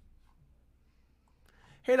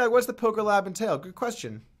 Hey Doug, what's the Poker Lab entail? Good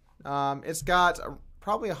question. It's got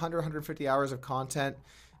probably 100, 150 hours of content.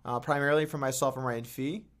 Primarily for myself and Ryan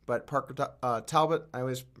Fee, but Parker Talbot, I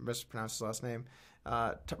always mispronounce his last name,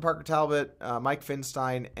 Parker Talbot, Mike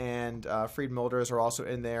Finstein, and Fried Milders are also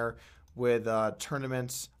in there with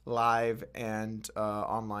tournaments, live, and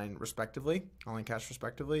online respectively, online cash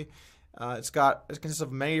respectively. It consists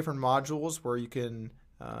of many different modules where you can,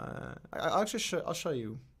 I'll show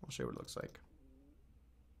you what it looks like.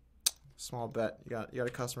 Small bet, you got a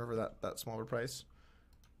customer for that smaller price.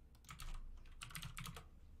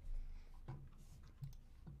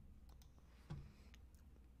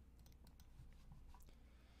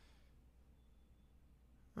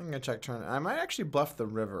 I'm going to check turn. I might actually bluff the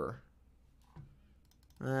river.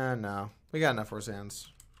 No. We got enough worse hands.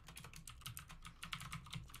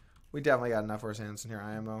 We definitely got enough worse hands in here,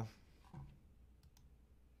 IMO.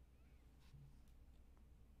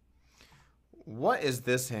 What is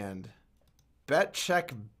this hand? Bet,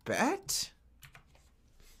 check, bet?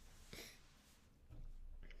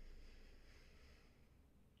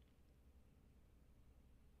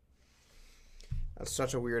 That's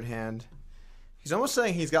such a weird hand. He's almost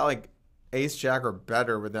saying he's got like ace jack or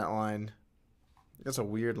better with that line. That's a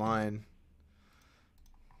weird line.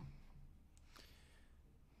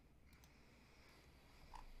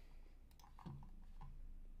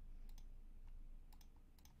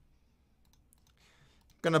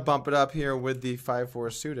 Gonna bump it up here with the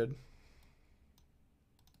 5-4 suited.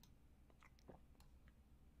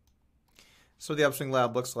 So the upswing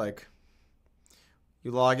lab looks like. You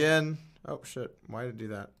log in. Oh shit, why did it do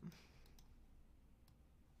that?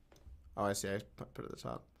 Oh, I see. I put it at the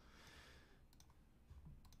top.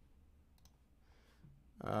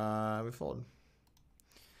 We fold.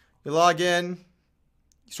 You log in.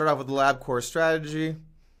 You start off with the lab core strategy.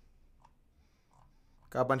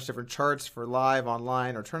 Got a bunch of different charts for live,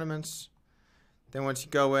 online, or tournaments. Then once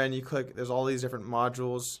you go in, you click. There's all these different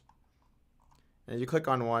modules. And you click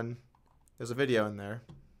on one. There's a video in there.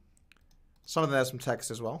 Some of them has some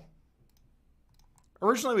text as well.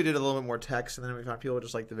 Originally, we did a little bit more text, and then we found people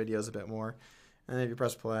just like the videos a bit more. And then if you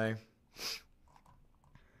press play,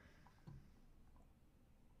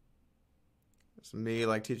 it's me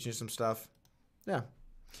like teaching you some stuff. Yeah,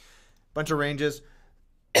 bunch of ranges,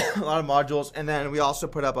 a lot of modules, and then we also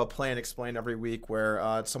put up a play and explain every week where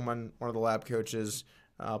it's one of the lab coaches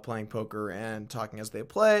playing poker and talking as they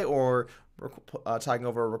play, or talking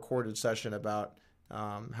over a recorded session about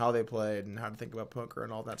how they played and how to think about poker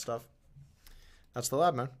and all that stuff. That's the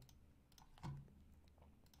lab, man.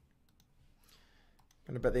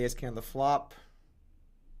 Gonna bet the ace king on the flop.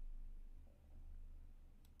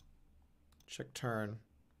 Check turn.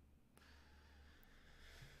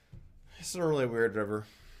 This is a really weird river.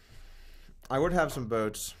 I would have some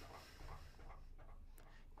boats.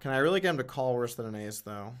 Can I really get him to call worse than an ace,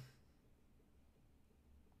 though?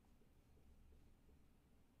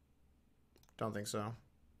 Don't think so.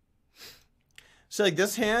 So, like,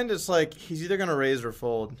 this hand is like, he's either going to raise or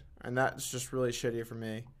fold. And that's just really shitty for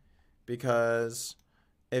me. Because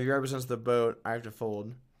if he represents the boat, I have to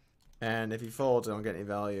fold. And if he folds, I don't get any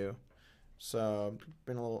value. So,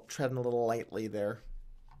 been treading a little lightly there.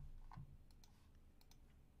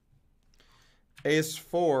 Ace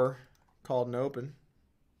 4, called and open.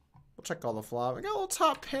 We'll check all the flop. I got a little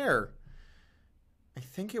top pair. I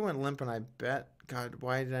think it went limp and I bet. God,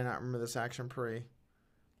 why did I not remember this action pre?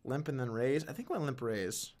 Limp and then raise? I think it went limp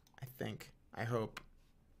raise. I think. I hope.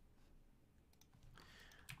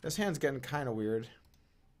 This hand's getting kind of weird.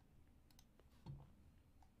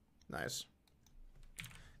 Nice.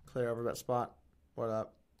 Clear over bet spot. What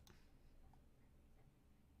up?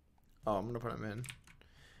 Oh, I'm going to put him in.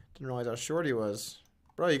 Didn't realize how short he was.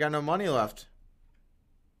 Bro, you got no money left.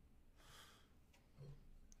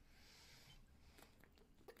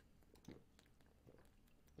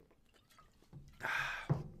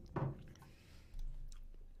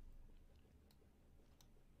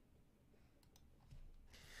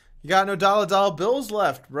 You got no dollar bills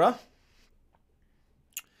left, bruh.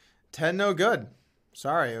 10 no good.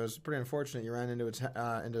 Sorry, it was pretty unfortunate. You ran into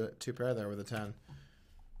a two pair there with a 10.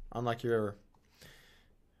 Unlike you ever.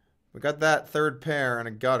 We got that third pair and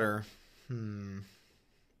a gutter.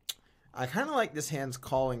 I kind of like this hand's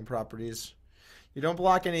calling properties. You don't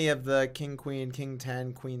block any of the king, queen, king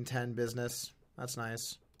 10, queen 10 business. That's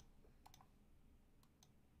nice.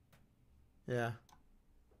 Yeah.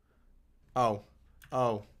 Oh.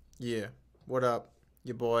 Oh. Yeah. What up,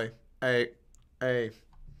 you boy? Hey. Hey.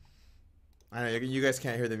 I know you guys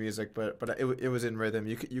can't hear the music, but it was in rhythm.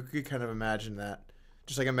 You could kind of imagine that.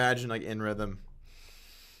 Just like imagine like in rhythm.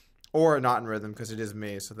 Or not in rhythm, because it is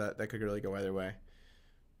me, so that could really go either way.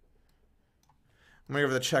 I'm going to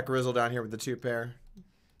go for the check Rizzle down here with the two pair.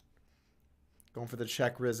 Going for the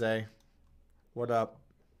check Rizze. What up?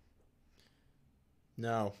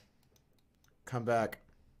 No. Come back.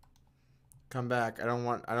 Come back. I don't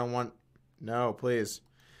want. No, please.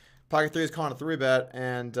 Pocket 3 is calling a 3-bet,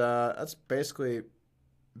 and that's basically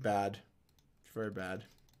bad. Very bad.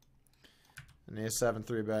 An A7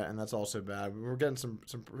 3-bet, and that's also bad. We're getting some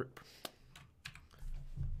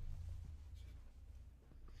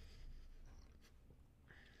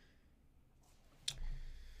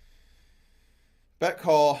bet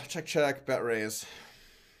call, check, bet raise.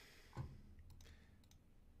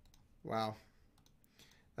 Wow.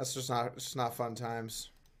 That's just not fun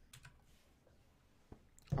times.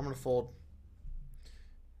 I'm gonna fold.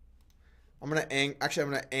 I'm gonna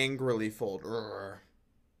angrily fold. Urgh.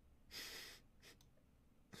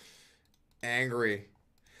 Angry.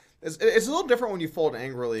 It's a little different when you fold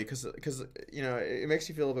angrily because you know it makes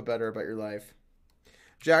you feel a little bit better about your life.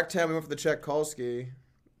 Jack 10, we went for the check call ski.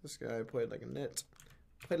 This guy played like a nit.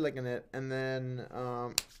 And then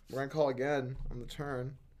we're gonna call again on the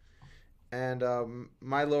turn. And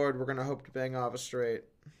my lord, we're gonna hope to bang off a straight.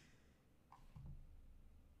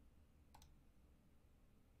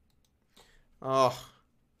 Oh,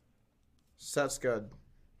 set's good.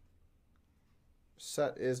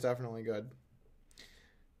 Set is definitely good.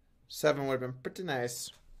 7 would have been pretty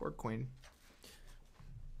nice. Or queen.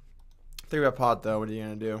 3-bet pot, though. What are you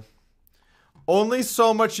going to do? Only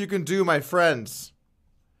so much you can do, my friends.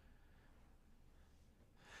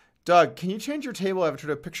 Doug, can you change your table avatar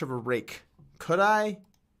to a picture of a rake? Could I?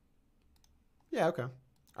 Yeah, okay.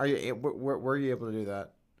 Are you? Where are you able to do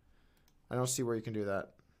that? I don't see where you can do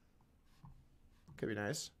that. Could be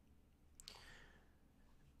nice.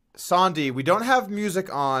 Sandy, we don't have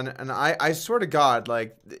music on, and I swear to God,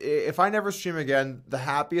 like, if I never stream again, the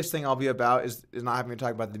happiest thing I'll be about is not having to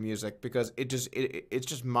talk about the music, because it's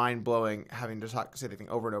just mind-blowing having to say the thing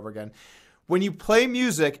over and over again. When you play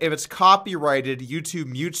music, if it's copyrighted, YouTube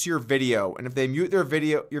mutes your video, and if they mute your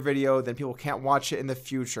video, then people can't watch it in the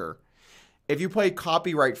future. If you play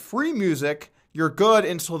copyright-free music, you're good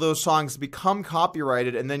until those songs become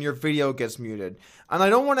copyrighted and then your video gets muted. And I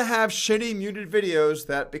don't want to have shitty muted videos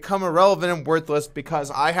that become irrelevant and worthless because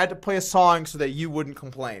I had to play a song so that you wouldn't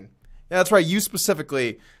complain. Yeah, that's right. You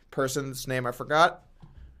specifically, person's name I forgot.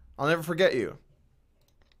 I'll never forget you.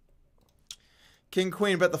 King,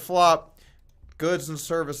 queen, bet the flop. Goods and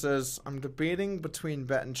services. I'm debating between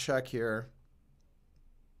bet and check here.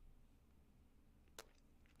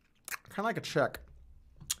 Kind of like a check.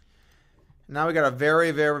 Now we got a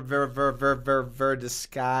very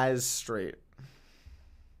disguised straight.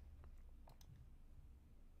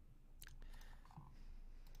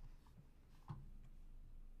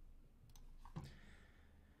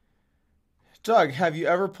 Doug, have you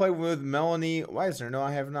ever played with Melanie Weisner? No,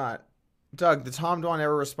 I have not. Doug, did Tom Dwan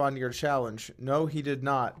ever respond to your challenge? No, he did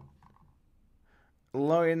not.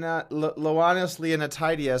 Loanus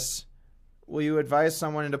Leonatidius, will you advise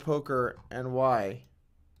someone into poker and why?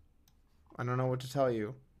 I don't know what to tell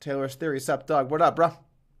you. Taylor's Theory, sup, Doug? What up, bro?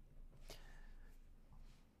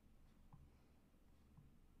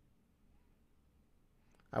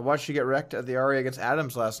 I watched you get wrecked at the RA against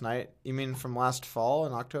Adams last night. You mean from last fall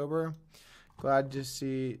in October? Glad to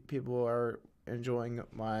see people are enjoying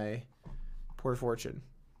my poor fortune.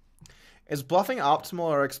 Is bluffing optimal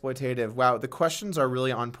or exploitative? Wow, the questions are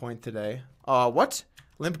really on point today. What?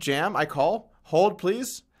 Limp jam? I call? Hold,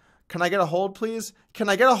 please? Can I get a hold, please? Can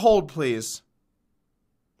I get a hold, please?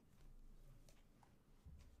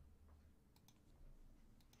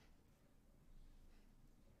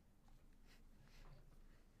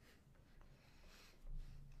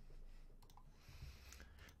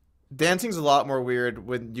 Dancing's a lot more weird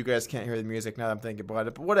when you guys can't hear the music now that I'm thinking about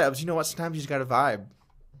it. But whatever. You know what? Sometimes you just gotta vibe.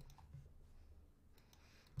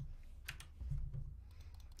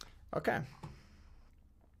 Okay.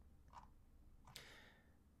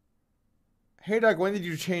 Hey, Doug, when did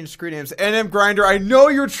you change screen names? NM Grinder, I know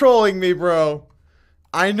you're trolling me, bro.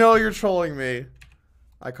 I know you're trolling me.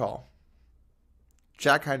 I call.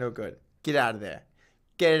 Jack high, no good. Get out of there.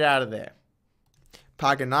 Get it out of there.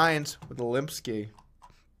 Pocket nines with a limp ski.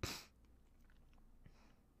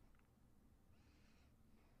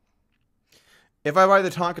 If I buy the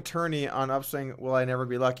Tonka tourney on upswing, will I never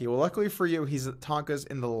be lucky? Well, luckily for you, Tonka's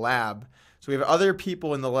in the lab. So we have other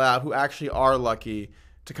people in the lab who actually are lucky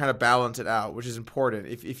to kind of balance it out, which is important.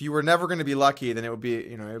 If you were never going to be lucky, then it would be,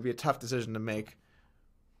 it would be a tough decision to make.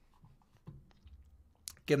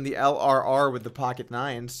 Give him the LRR with the pocket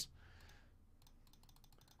nines.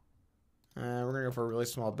 We're going to go for a really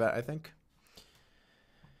small bet, I think.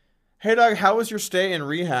 Hey, Doug, how was your stay in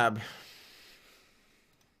rehab?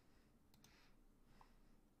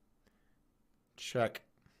 Check.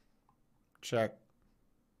 Check.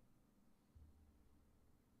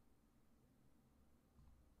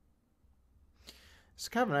 It's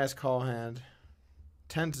kind of a nice call hand.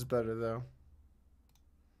 Tens is better, though.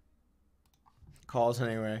 Calls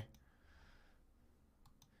anyway.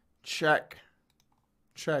 Check.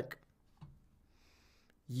 Check.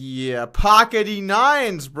 Yeah, pockety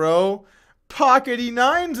nines, bro. Pockety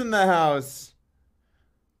nines in the house.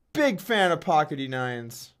 Big fan of pockety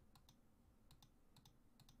nines.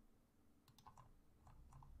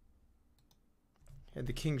 And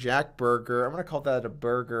the King Jack burger. I'm going to call that a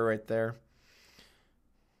burger right there.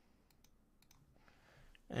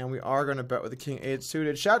 And we are going to bet with the King 8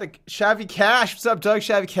 suited. Shout out to Shavy Cash. What's up, Doug?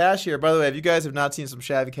 Shavy Cash here. By the way, if you guys have not seen some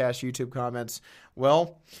Shavy Cash YouTube comments,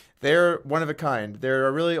 well, they're one of a kind. There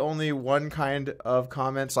are really only one kind of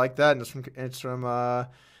comments like that, and it's from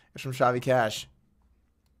Shavy Cash.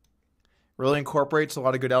 Really incorporates a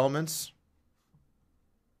lot of good elements.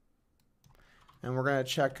 And we're going to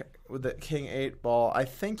check with the King 8 ball. I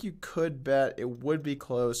think you could bet it would be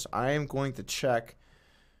close. I am going to check.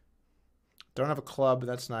 Don't have a club, but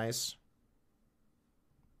that's nice.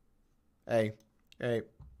 Hey,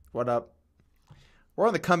 what up? We're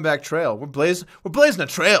on the comeback trail. We're blazing a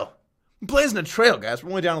trail. We're blazing a trail, guys. We're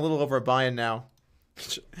only down a little over a buy-in now.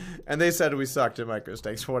 And they said we sucked at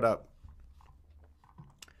Microstakes. What up?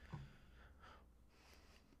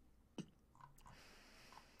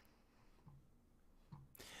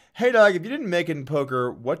 Hey, Doug, if you didn't make it in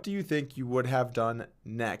poker, what do you think you would have done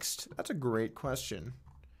next? That's a great question.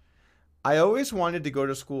 I always wanted to go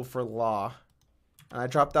to school for law, and I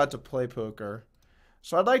dropped out to play poker.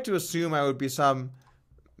 So I'd like to assume I would be some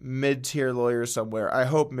mid-tier lawyer somewhere. I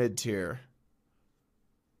hope mid-tier.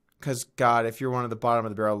 Because, God, if you're one of the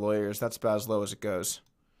bottom-of-the-barrel lawyers, that's about as low as it goes.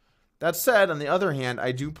 That said, on the other hand,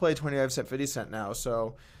 I do play 25 cent, 50 cent now,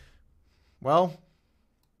 so, well,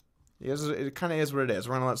 it kind of is what it is.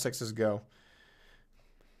 We're going to let sixes go.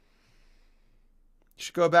 You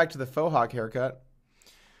should go back to the faux hawk haircut.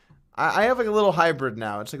 I have like a little hybrid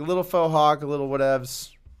now. It's like a little faux hawk, a little whatevs,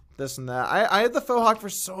 this and that. I had the faux hawk for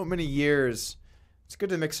so many years. It's good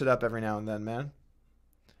to mix it up every now and then, man.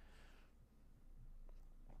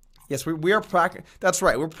 Yes, we are practicing. That's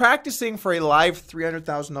right. We're practicing for a live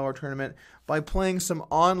 $300,000 tournament by playing some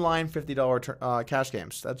online $50 cash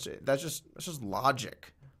games. That's just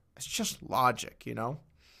logic. It's just logic, you know.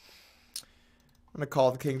 I'm gonna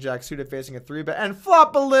call the King Jack suited facing a 3-bet and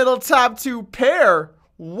flop a little top 2 pair.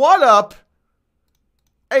 What up?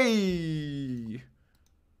 Hey.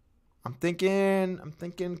 I'm thinking,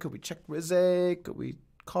 could we check Rizze? Could we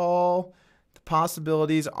call? The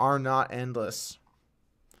possibilities are not endless.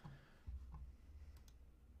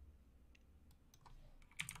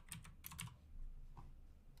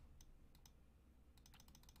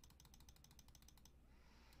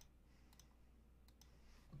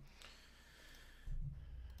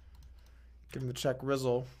 Give him the check,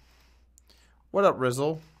 Rizzle. What up,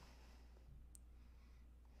 Rizzle?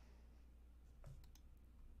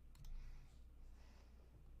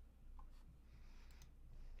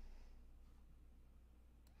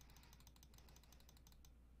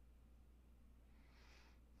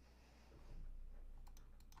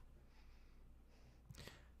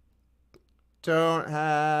 Don't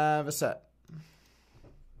have a set.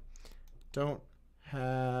 Don't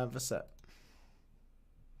have a set.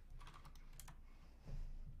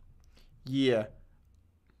 Yeah.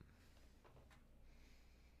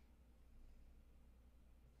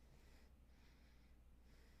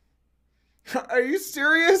 Are you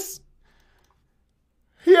serious?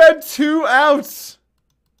 He had 2 outs.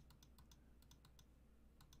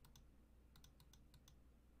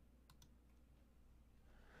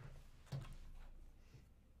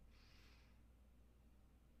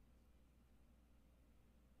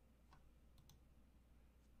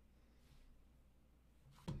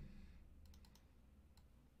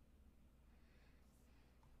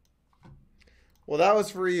 Well, that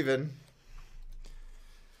was for even.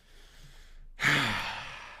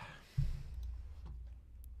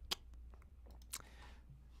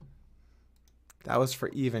 That was for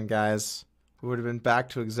even, guys. We would have been back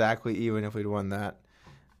to exactly even if we'd won that.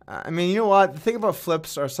 I mean, you know what? The thing about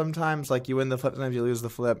flips are sometimes like you win the flip, sometimes you lose the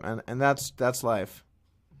flip, and that's life.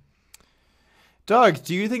 Doug,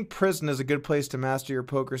 do you think prison is a good place to master your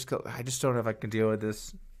poker skill? I just don't know if I can deal with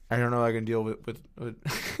this. I don't know if I can deal with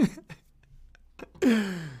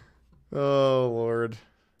Oh, Lord.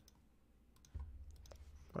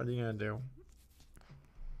 What are you going to do?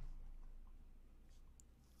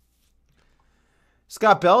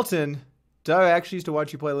 Scott Belton. Doug, I actually used to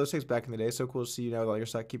watch you play Low Stakes back in the day. So cool to see you now with all your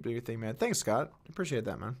stuff. Keep doing your thing, man. Thanks, Scott. Appreciate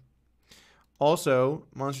that, man. Also,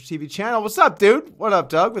 Monster TV channel. What's up, dude? What up,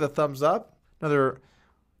 Doug? With a thumbs up. Another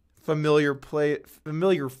familiar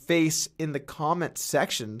face in the comment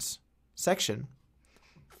section.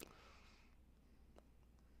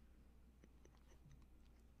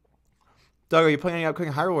 Doug, are you playing any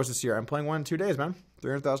upcoming Hyrule Wars this year? I'm playing one in 2 days, man.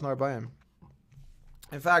 $300,000 buy-in.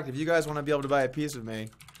 In fact, if you guys want to be able to buy a piece of me,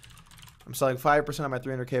 I'm selling 5% of my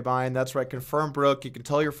 300K buy-in. That's right, confirm broke. You can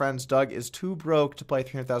tell your friends Doug is too broke to play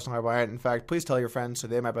 $300,000 buy-in. In fact, please tell your friends so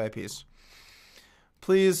they might buy a piece.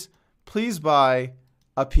 Please buy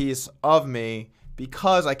a piece of me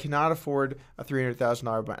because I cannot afford a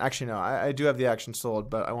 $300,000 buy-in. Actually, no, I do have the action sold,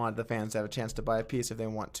 but I wanted the fans to have a chance to buy a piece if they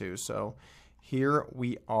want to. So here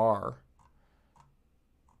we are.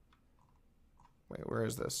 Wait, where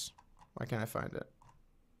is this? Why can't I find it?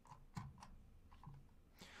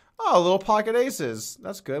 Oh, little pocket aces.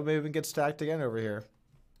 That's good. Maybe we can get stacked again over here.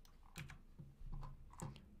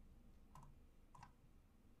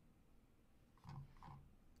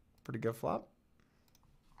 Pretty good flop.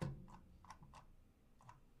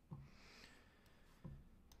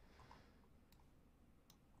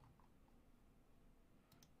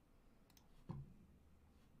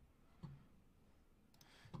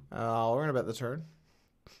 We're going to bet the turn.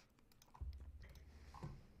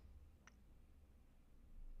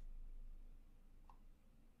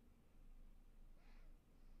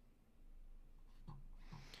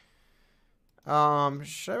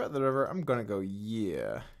 Should I bet the river? I'm going to go,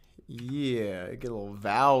 yeah. Yeah, get a little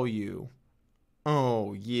value.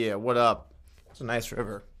 Oh, yeah, what up? It's a nice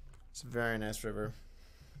river. It's a very nice river.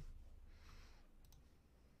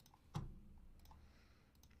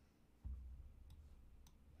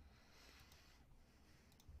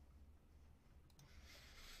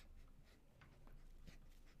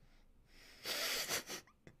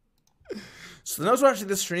 So those watching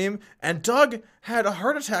this stream, and Doug had a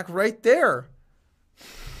heart attack right there.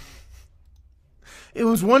 It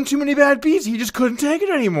was one too many bad beats. He just couldn't take it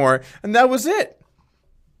anymore. And that was it.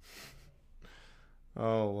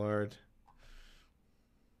 Oh, Lord.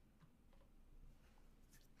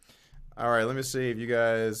 All right, let me see if you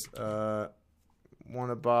guys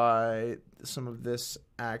want to buy some of this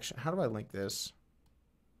action. How do I link this?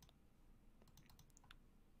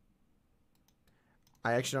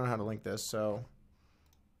 I actually don't know how to link this, so.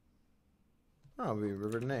 Oh, it'll be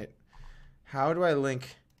River to Nate. How do I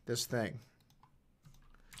link this thing?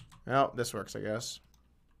 Well, this works, I guess.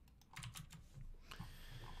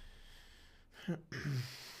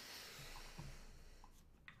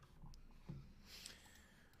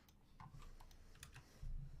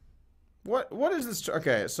 What is this?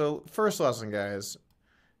 Okay, so first lesson, guys.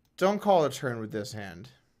 Don't call a turn with this hand.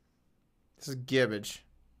 This is gibbage.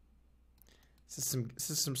 This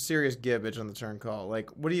is some serious gibbage on the turn call. Like,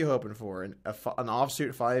 what are you hoping for? An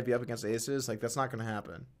offsuit 5 up against aces? Like, that's not going to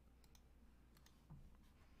happen.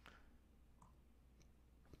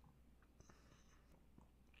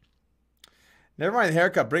 Never mind the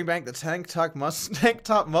haircut. Bring back the tank top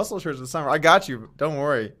muscle shirts in the summer. I got you. Don't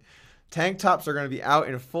worry. Tank tops are going to be out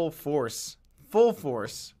in full force. Full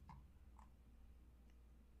force.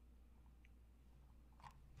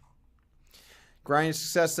 Grinding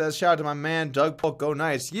Success says, shout out to my man, Doug Polk. Go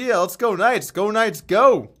Knights. Yeah, let's go Knights. Go Knights,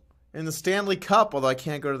 go. In the Stanley Cup, although I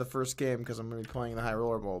can't go to the first game because I'm going to be playing the High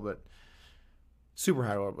Roller Bowl, but Super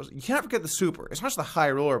High Roller Bowl. You can't forget the Super. It's not just the High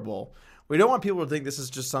Roller Bowl. We don't want people to think this is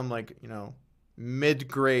just some, like, you know,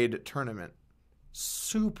 mid-grade tournament.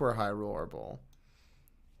 Super High Roller Bowl.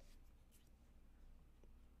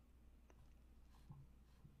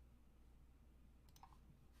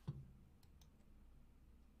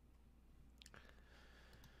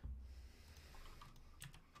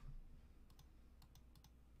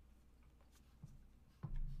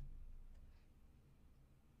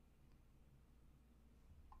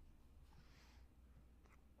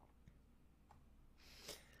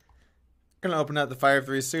 Gonna open up the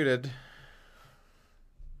 5-3 suited.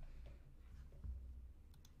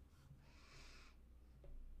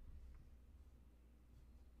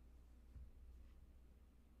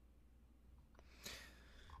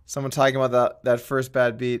 Someone talking about that first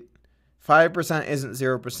bad beat. 5% isn't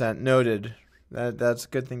 0%. Noted. That's a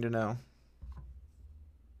good thing to know.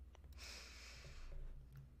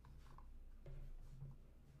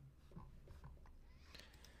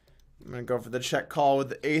 I'm gonna go for the check call with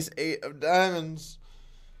the ace-8 of diamonds.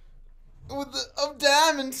 With the of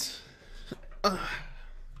diamonds.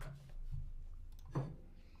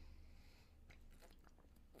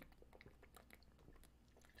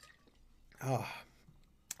 Oh,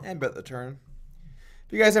 and bet the turn.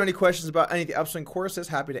 If you guys have any questions about any of the upswing courses,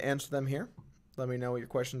 happy to answer them here. Let me know what your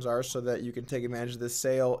questions are so that you can take advantage of this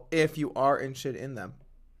sale if you are interested in them.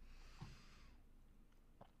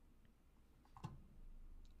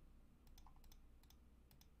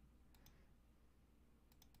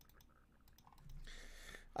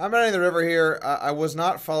 I'm betting the river here. I was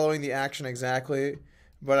not following the action exactly,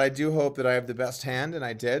 but I do hope that I have the best hand, and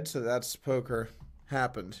I did, so that's poker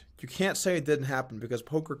happened. You can't say it didn't happen because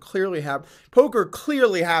poker clearly happened. Poker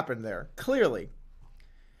clearly happened there. Clearly.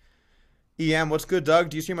 EM, what's good, Doug?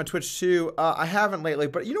 Do you stream on Twitch too? I haven't lately,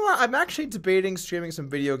 but you know what? I'm actually debating streaming some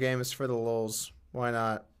video games for the lulz. Why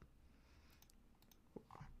not?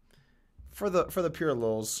 For the pure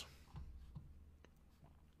lulz.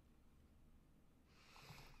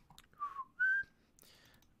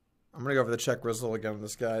 I'm going to go for the check Rizzle again with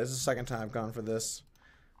this guy. This is the second time I've gone for this.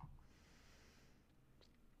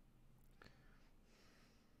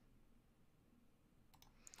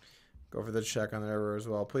 Go for the check on the river as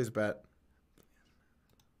well. Please bet.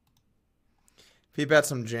 If he bets,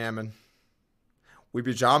 I'm jamming. We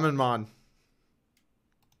be jamming, man.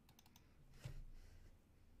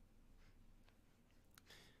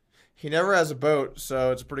 He never has a boat,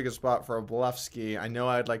 so it's a pretty good spot for a bluff ski. I know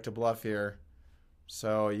I'd like to bluff here.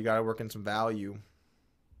 So you got to work in some value.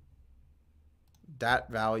 Dat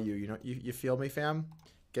value. You know, you feel me, fam?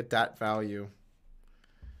 Get that value.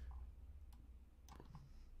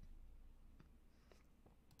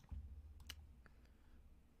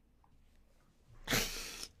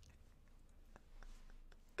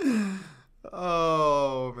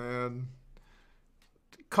 Oh, man.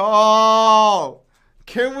 Call!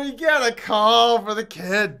 Can we get a call for the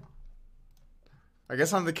kid? I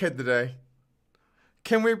guess I'm the kid today.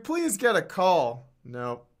 Can we please get a call?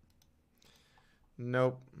 Nope.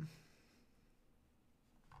 Nope.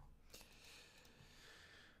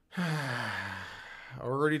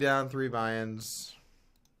 Already down 3 buy-ins.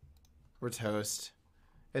 We're toast.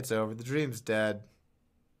 It's over. The dream's dead.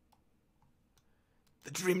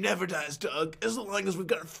 The dream never dies, Doug. As long as we've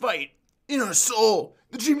got a fight in our soul,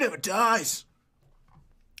 the dream never dies.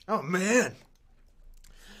 Oh, man.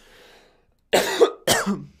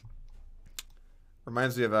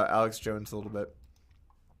 Reminds me of Alex Jones a little bit.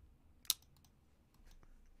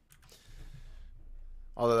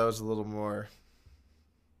 Although that was a little more...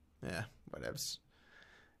 Yeah, whatevs.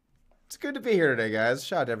 It's good to be here today, guys.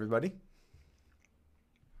 Shout out to everybody.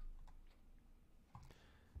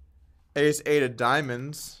 Ace-8 of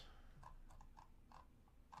diamonds.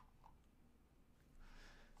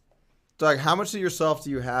 Doug, how much of yourself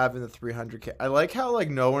do you have in the 300K? I like how like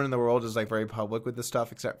no one in the world is like very public with this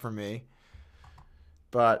stuff except for me.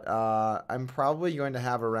 But I'm probably going to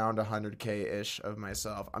have around 100K-ish of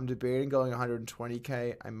myself. I'm debating going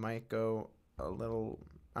 120K. I might go a little...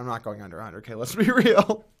 I'm not going under 100K. Let's be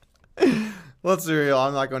real. Let's be real.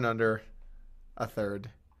 I'm not going under a third.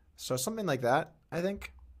 So something like that, I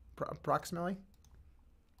think, approximately.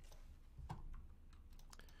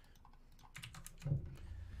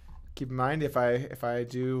 Keep in mind, if I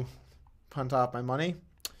do punt off my money.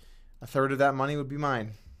 A third of that money would be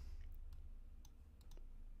mine.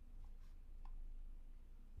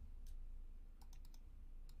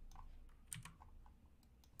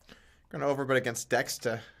 Gonna overbet against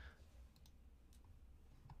Dexter.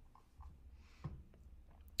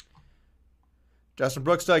 Justin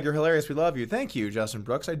Brooks, Doug, you're hilarious. We love you. Thank you, Justin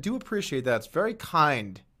Brooks. I do appreciate that. It's very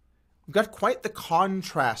kind. We've got quite the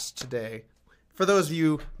contrast today. For those of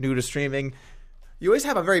you new to streaming, you always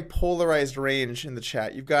have a very polarized range in the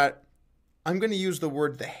chat. You've got, I'm going to use the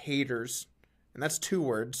word the haters, and that's 2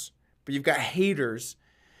 words, but you've got haters,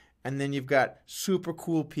 and then you've got super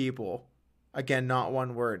cool people. Again, not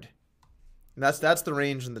 1 word. And that's the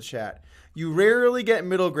range in the chat. You rarely get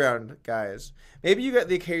middle ground, guys. Maybe you get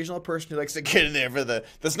the occasional person who likes to get in there for the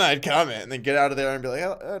snide comment and then get out of there and be like,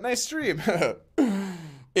 oh, nice stream.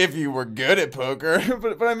 If you were good at poker,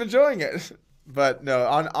 but I'm enjoying it. But no,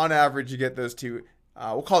 on average, you get those 2.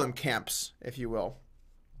 We'll call them camps, if you will.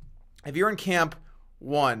 If you're in camp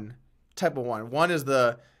 1, type of 1 is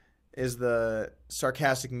the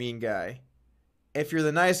sarcastic, mean guy. If you're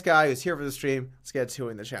the nice guy who's here for the stream, let's get 2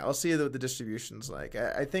 in the chat. Let's see what the distribution's like.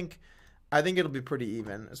 I think it'll be pretty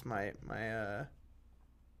even. Is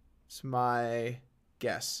my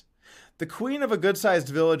guess. The Queen of a Good-Sized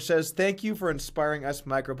Village says, "Thank you for inspiring us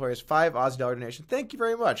micro players. 5 Aussie dollar donation. Thank you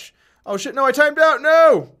very much." Oh shit! No, I timed out.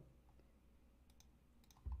 No.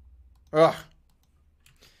 Ugh.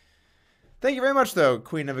 Thank you very much, though,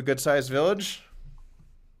 Queen of a Good-Sized Village.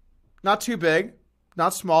 Not too big.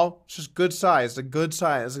 Not small, it's just good size. A good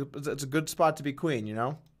size. It's a good spot to be queen, you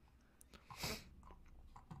know?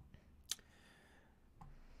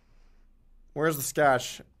 Where's the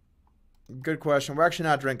scotch? Good question. We're actually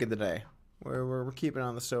not drinking today. We're keeping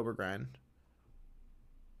on the sober grind.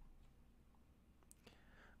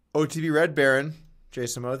 OTB Red Baron,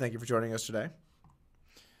 Jason Mo, thank you for joining us today.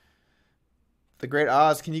 The Great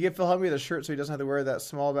Oz, can you get Phil Hungry the shirt so he doesn't have to wear that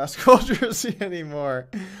small basketball jersey anymore?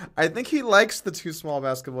 I think he likes the 2 small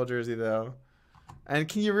basketball jersey, though. And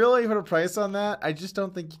can you really put a price on that? I just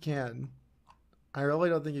don't think you can. I really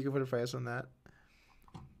don't think you can put a price on that.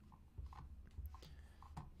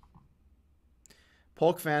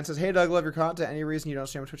 Polk fan says, "Hey Doug, love your content. Any reason you don't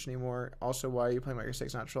stream on Twitch anymore? Also, why are you playing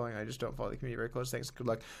Microstakes, not trolling? I just don't follow the community very close. Thanks. Good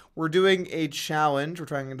luck." We're doing a challenge. We're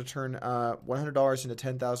trying to turn $100 into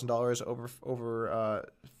 $10,000 over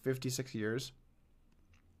 56 years.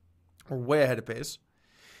 We're way ahead of pace.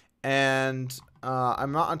 And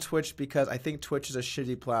I'm not on Twitch because I think Twitch is a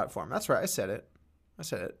shitty platform. That's right. I said it.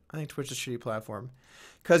 I think Twitch is a shitty platform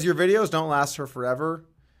because your videos don't last for forever.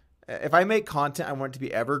 If I make content, I want it to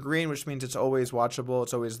be evergreen, which means it's always watchable.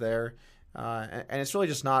 It's always there. And it's really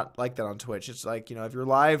just not like that on Twitch. It's like, you know, if you're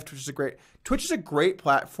live, Twitch is a great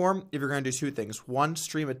platform if you're going to do 2 things. 1,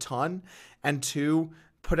 stream a ton, and 2,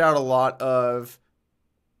 put out a lot of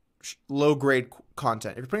low-grade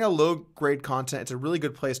content. If you're putting out low-grade content, it's a really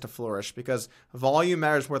good place to flourish because volume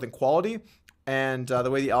matters more than quality. And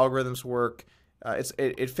the way the algorithms work,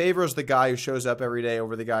 it favors the guy who shows up every day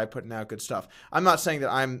over the guy putting out good stuff. I'm not saying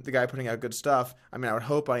that I'm the guy putting out good stuff. I mean, I would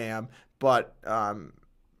hope I am, but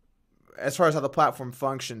as far as how the platform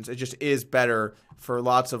functions, it just is better for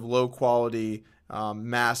lots of low quality,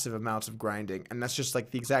 massive amounts of grinding. And that's just like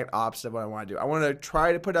the exact opposite of what I want to do. I want to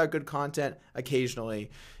try to put out good content occasionally,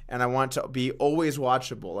 and I want to be always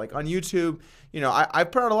watchable. Like on YouTube, you know,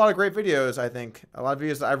 I've put out a lot of great videos, I think. A lot of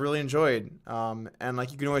videos that I've really enjoyed. And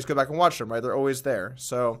like you can always go back and watch them, right? They're always there.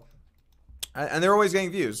 So, and they're always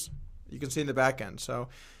getting views. You can see in the back end. So,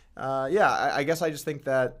 yeah, I guess I just think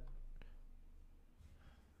that,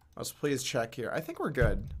 let's please check here. I think we're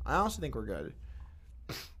good. I honestly think we're good.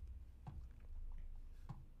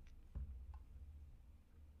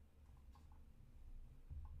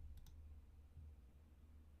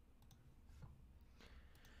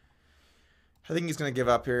 I think he's going to give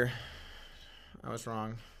up here. I was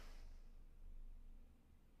wrong.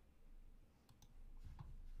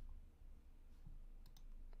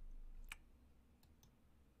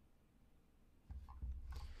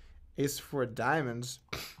 Ace for diamonds.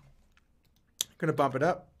 Going to bump it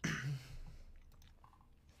up.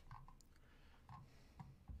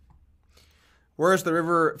 Where's the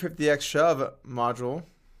River 50X shove module?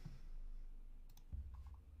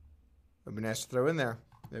 Would be nice to throw in there.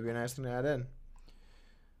 That'd be a nice thing to add in.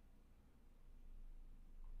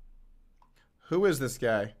 Who is this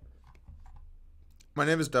guy? My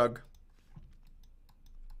name is Doug.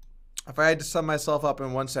 If I had to sum myself up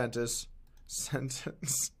in one sentence,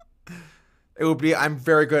 it would be I'm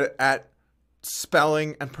very good at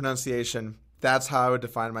spelling and pronunciation. That's how I would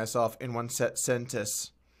define myself in one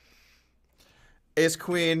sentence. Ace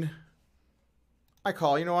Queen. I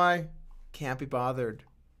call. You know why? Can't be bothered.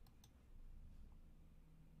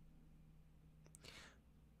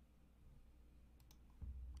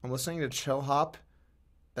 I'm listening to Chill Hop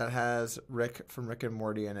that has Rick from Rick and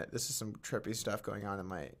Morty in it. This is some trippy stuff going on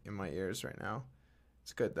in my ears right now.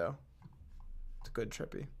 It's good though. It's good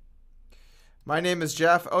trippy. My name is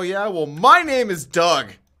Jeff. Oh yeah, well my name is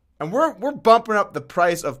Doug. And we're bumping up the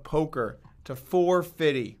price of poker to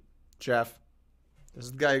 $4.50. Jeff. This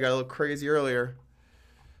is the guy who got a little crazy earlier.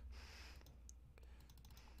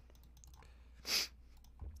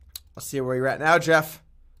 Let's see where you're at now, Jeff.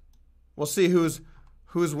 We'll see who's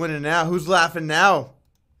winning now. Who's laughing now?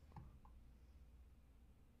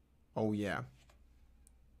 Oh, yeah.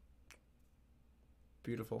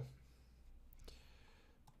 Beautiful.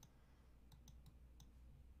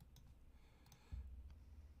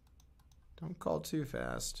 Don't call too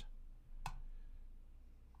fast.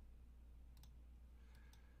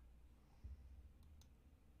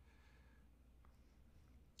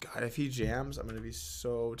 God, if he jams, I'm going to be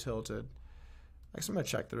so tilted. Next, I'm going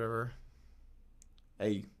to check the river.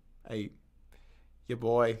 Hey, your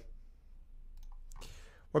boy.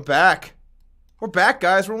 We're back. We're back,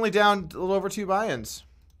 guys. We're only down a little over 2 buy-ins.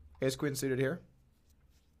 Ace Queen suited here.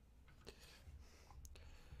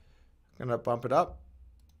 Gonna bump it up.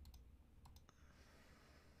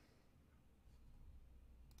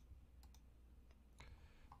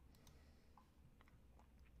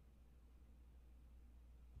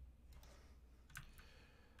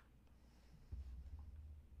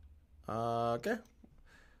 Okay.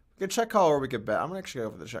 We could check call or we could bet. I'm gonna actually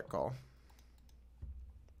go for the check call.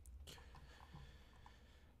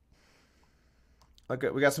 Okay,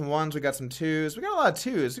 we got some ones, we got some twos. We got a lot of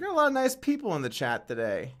twos. We got a lot of nice people in the chat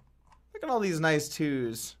today. Look at all these nice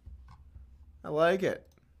twos. I like it.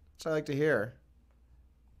 That's what I like to hear.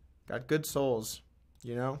 Got good souls,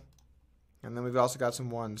 you know? And then we've also got some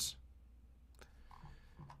ones.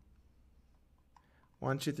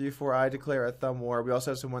 1, 2, 3, 4. I declare a thumb war. We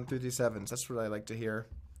also have some 1 through 7s. That's what I like to hear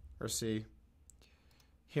or see.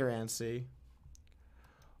 Hear and see.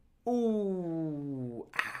 Ooh.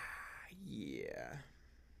 Yeah.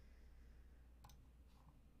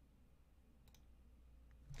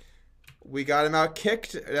 We got him out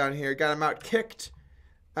kicked down here. Got him out kicked.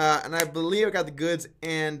 And I believe I got the goods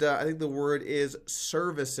and I think the word is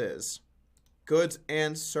services. Goods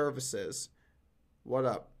and services. What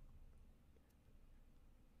up?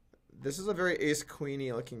 This is a very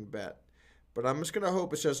ace-queeny looking bet. But I'm just going to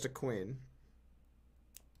hope it's just a queen.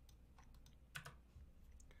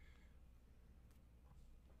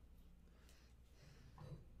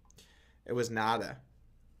 It was nada.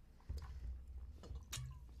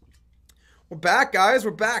 We're back, guys.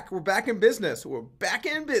 We're back. We're back in business. We're back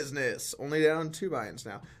in business. Only down 2 buy-ins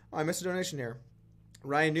now. Oh, I missed a donation here.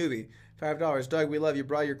 Ryan Newby, $5. Doug, we love you,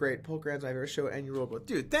 bro. You're great. Polk Grand's my favorite show, and you rolled with.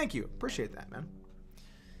 Dude, thank you. Appreciate that, man.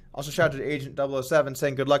 Also, shout out to Agent 007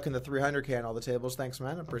 saying good luck in the 300K on all the tables. Thanks,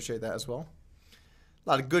 man. I appreciate that as well. A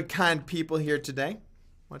lot of good, kind people here today.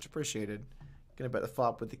 Much appreciated. Gonna bet the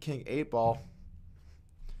flop with the King 8 ball.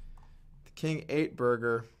 The King 8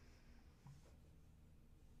 burger.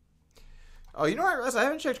 Oh, you know what I realized? I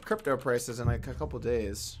haven't checked crypto prices in like a couple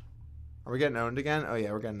days. Are we getting owned again? Oh,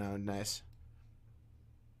 yeah, we're getting owned. Nice.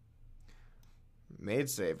 Made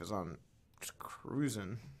safe is on just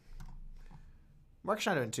cruising. Mark's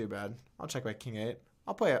not doing too bad. I'll check back King 8.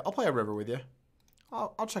 I'll play a river with you.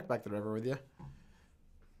 I'll check back the river with you.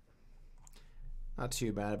 Not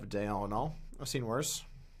too bad of a day all in all. I've seen worse.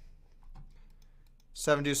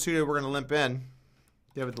 7 deuce suited, we're gonna limp in.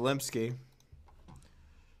 You have the limp ski.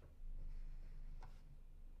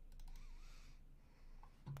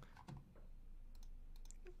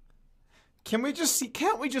 Can't we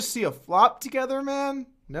just see a flop together, man?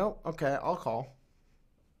 No? Okay, I'll call.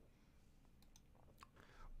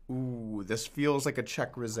 Ooh, this feels like a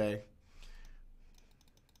check risé.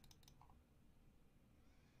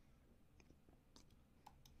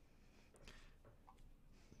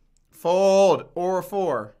 Fold or a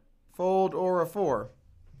 4. Fold or a 4.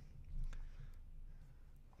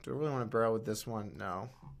 Do I really want to barrel with this one? No,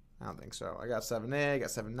 I don't think so. I got 7-8, I got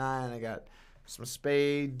 7-9, I got some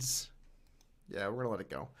spades. Yeah, we're going to let it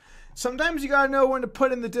go. Sometimes you got to know when to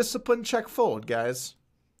put in the discipline check fold, guys.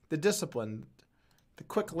 The discipline. The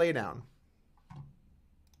quick laydown.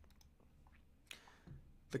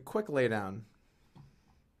 The quick laydown.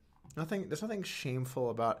 There's nothing shameful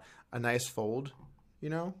about a nice fold, you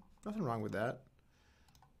know? Nothing wrong with that.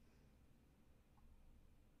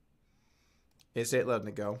 Ace-8 letting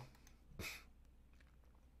it go.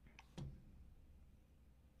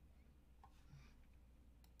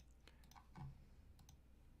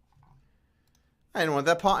 I didn't want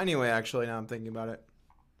that pot anyway, actually, now I'm thinking about it.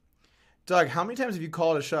 Doug, how many times have you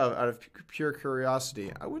called a shove out of pure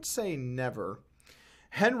curiosity? I would say never.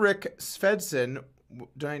 Henrik Svedsen,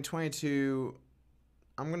 donating 22.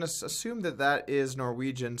 I'm going to assume that that is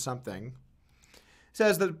Norwegian something.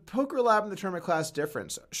 Says the poker lab and the tournament class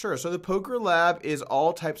difference. Sure. So the poker lab is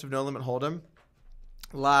all types of no limit hold'em,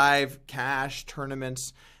 live, cash,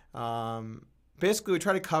 tournaments. Basically, we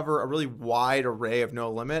try to cover a really wide array of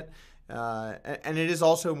no limit. And it is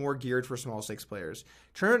also more geared for small stakes players.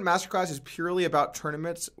 Tournament Masterclass is purely about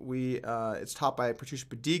tournaments. It's taught by Patricia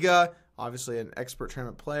Padiga, obviously an expert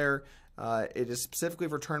tournament player. It is specifically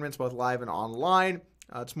for tournaments, both live and online.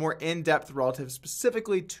 It's more in-depth relative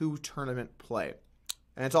specifically to tournament play.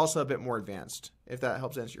 And it's also a bit more advanced, if that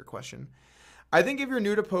helps answer your question. I think if you're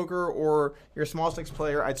new to poker or you're a small stakes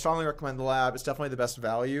player, I'd strongly recommend the lab. It's definitely the best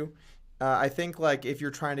value. I think like if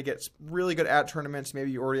you're trying to get really good at tournaments,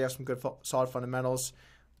 maybe you already have some good solid fundamentals.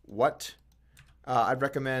 I'd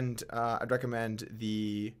recommend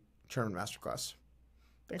the Tournament Masterclass.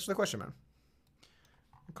 Thanks for the question, man.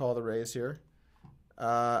 Call the raise here.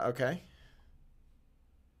 Okay.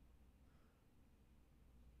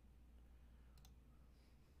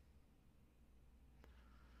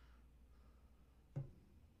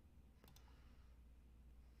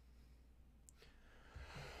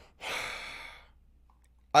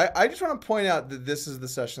 I just want to point out that this is the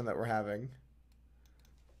session that we're having.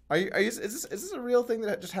 Is this a real thing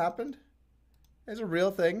that just happened? Is it a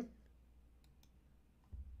real thing?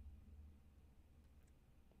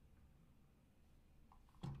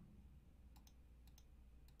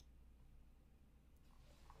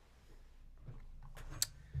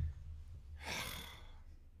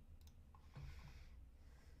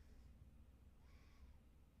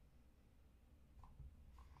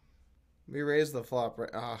 We raised the flop, right?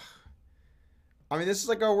 Ugh. I mean, this is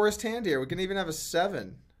like our worst hand here. We can even have a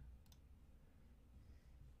 7.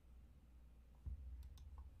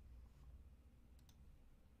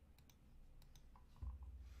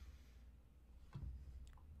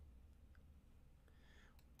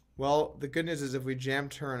 Well, the good news is if we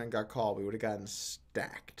jammed turn and got called, we would have gotten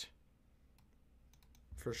stacked.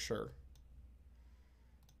 For sure.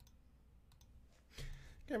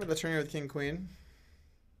 Okay, with the turn here with King Queen.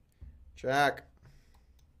 Jack.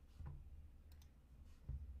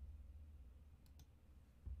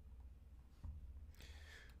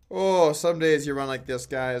 Oh, some days you run like this,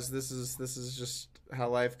 guys. This is just how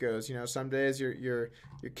life goes. You know, some days you're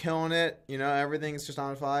killing it. You know, everything's just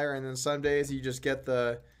on fire, and then some days you just get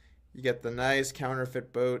the nice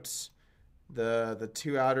counterfeit boats, the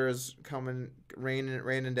 2 outers coming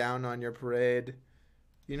raining down on your parade.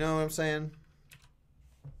 You know what I'm saying?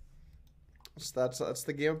 So that's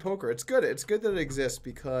the game of poker. It's good. It's good that it exists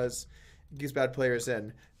because it keeps bad players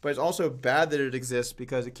in. But it's also bad that it exists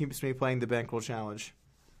because it keeps me playing the Bankroll Challenge.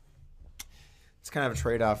 It's kind of a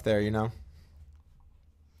trade-off there, you know?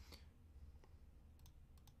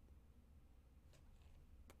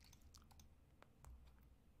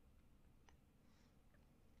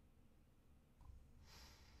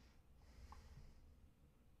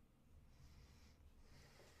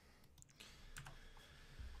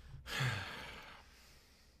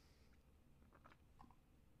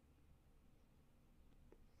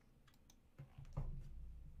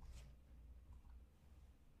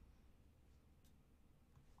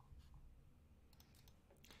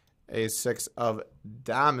 A 6 of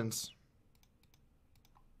diamonds.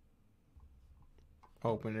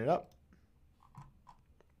 Open it up.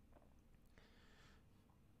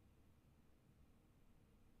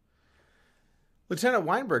 Lieutenant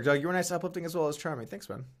Weinberg, Doug, you were nice, uplifting as well as charming. Thanks,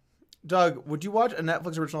 man. Doug, would you watch a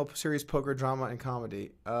Netflix original series, poker, drama, and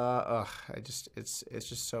comedy? It's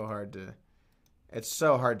just so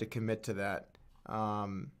hard to commit to that.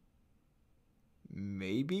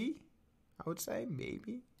 Maybe, I would say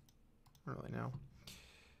maybe. I don't really know.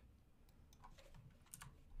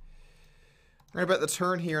 We're going to bet the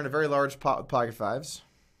turn here in a very large pot with pocket 5s.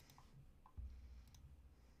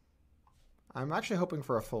 I'm actually hoping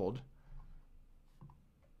for a fold.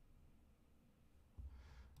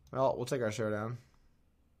 Well, we'll take our showdown.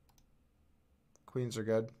 Queens are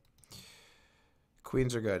good.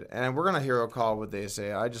 Queens are good. And we're going to hero call what they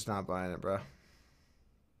say. I'm just not buying it, bro.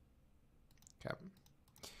 Okay.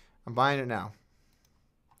 I'm buying it now.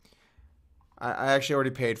 I actually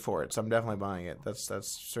already paid for it, so I'm definitely buying it. That's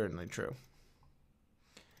certainly true.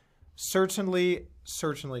 Certainly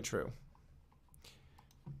true.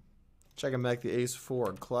 Checking back the ace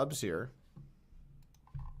 4 clubs here.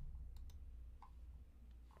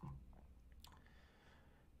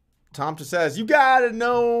 Thompson says, you gotta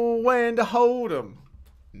know when to hold them.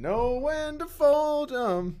 Know when to fold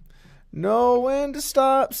 'em. Know when to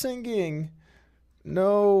stop singing.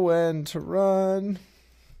 Know when to run.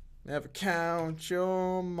 Never count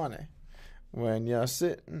your money when you're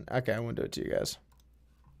sitting. Okay, I won't do it to you guys.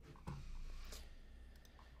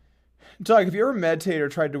 Doug, have you ever meditated or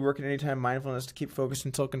tried to work in anytime mindfulness to keep focus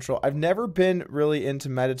and tilt control? I've never been really into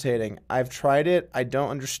meditating. I've tried it. I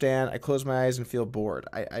don't understand. I close my eyes and feel bored.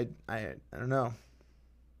 I don't know.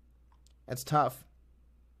 It's tough.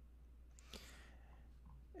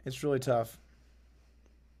 It's really tough.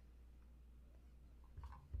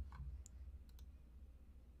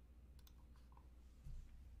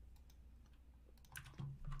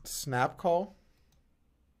 Snap call.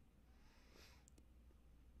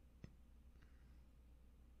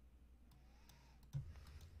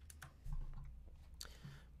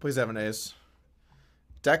 Please have an ace.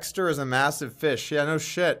 Dexter is a massive fish. Yeah, no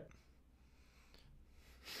shit.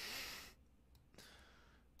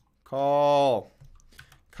 Call.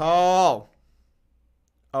 Call.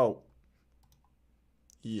 Oh.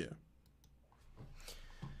 Yeah.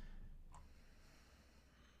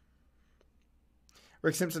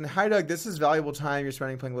 Rick Simpson. Hi, Doug. This is valuable time you're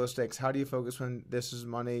spending playing low stakes. How do you focus when this is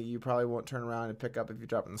money you probably won't turn around and pick up if you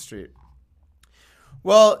drop in the street?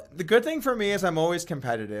 Well, the good thing for me is I'm always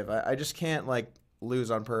competitive. I just can't, like, lose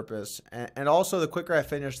on purpose. And also, the quicker I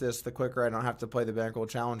finish this, the quicker I don't have to play the Bankroll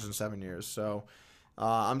Challenge in 7 years. So,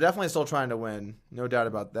 I'm definitely still trying to win. No doubt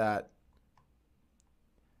about that.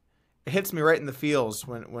 It hits me right in the feels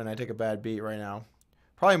when I take a bad beat right now.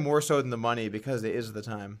 Probably more so than the money because it is the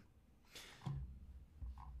time.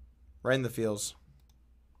 Right in the feels.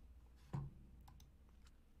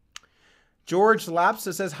 George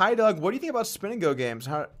Lapsa says, "Hi, Doug. What do you think about spin and go games?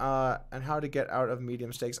 And how to get out of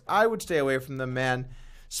medium stakes? I would stay away from them, man.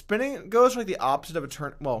 Spin and go is like the opposite of a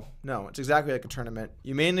turn. Well, no, it's exactly like a tournament.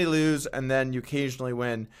 You mainly lose and then you occasionally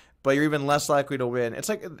win, but you're even less likely to win. It's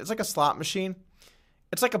like a slot machine.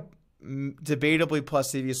 It's like a debatably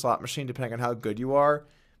plus CV slot machine, depending on how good you are.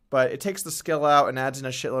 But it takes the skill out and adds in a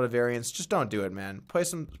shitload of variance. Just don't do it, man. Play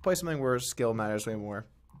something where skill matters way more."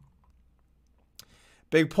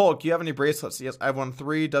 Big Polk, do you have any bracelets? Yes, I've won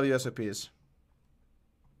 3 WSOPs.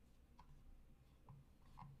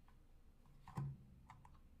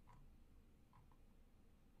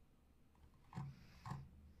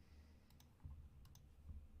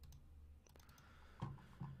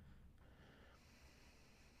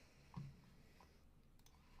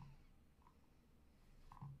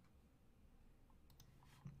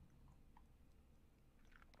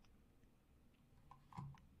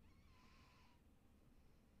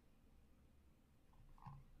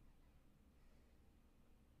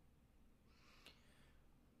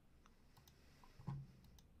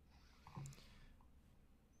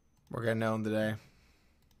 We're getting owned today.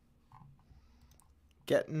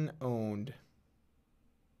 Getting owned.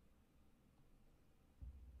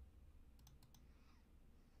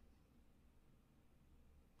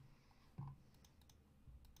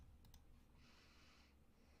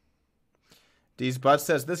 D's Butt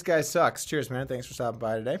says, "This guy sucks." Cheers, man. Thanks for stopping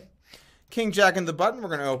by today. King Jack and the button. We're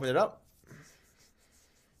going to open it up.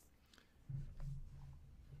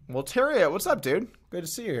 Well, Terry, what's up, dude? Good to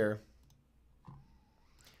see you here.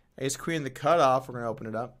 Ace Queen the cutoff. We're going to open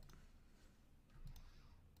it up.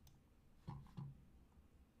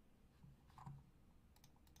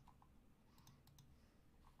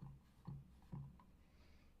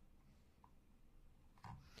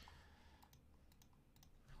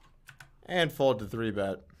 And fold to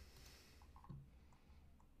 3-bet.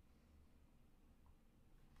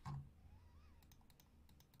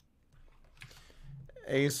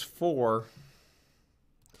 Ace 4.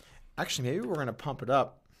 Actually, maybe we're going to pump it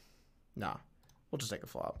up. Nah, we'll just take a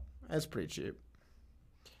flop. That's pretty cheap.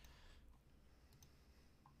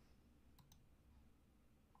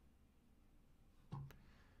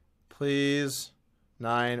 Please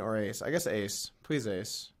 9 or ace. I guess ace. Please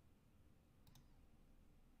ace.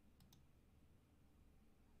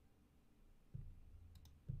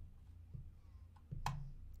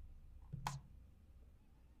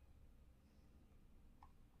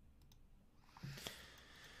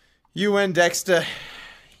 You win, Dexter.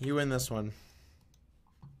 You win this one.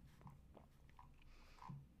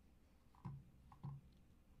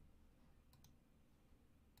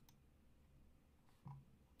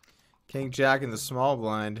 King Jack in the small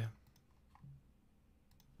blind.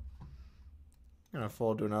 I'm going to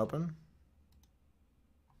fold to an open.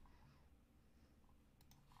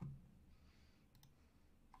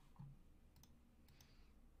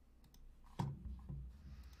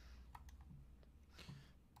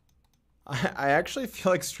 I actually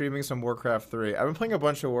feel like streaming some Warcraft 3. I've been playing a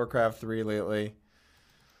bunch of Warcraft 3 lately.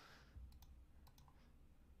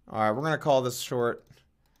 All right, we're going to call this short.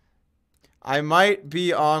 I might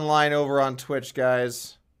be online over on Twitch,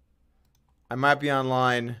 guys. I might be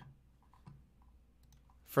online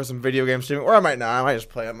for some video game streaming, or I might not. I might just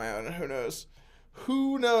play on my own. Who knows?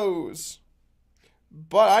 Who knows?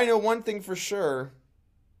 But I know one thing for sure.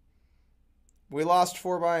 We lost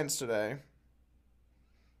 4 buy-ins today.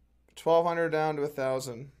 1,200 down to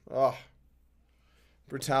 1,000. Ugh.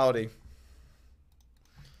 Brutality.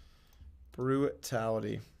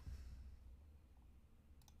 Brutality.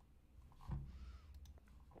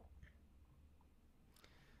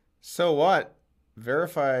 So what?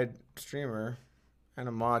 Verified streamer and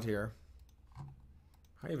a mod here.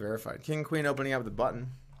 How you verified? King Queen opening up the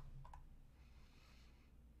button.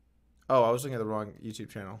 Oh, I was looking at the wrong YouTube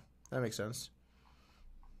channel. That makes sense.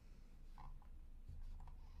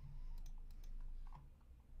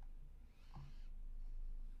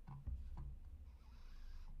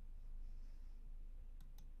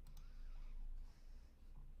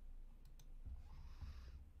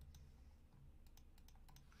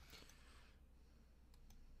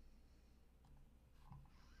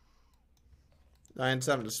 Nine,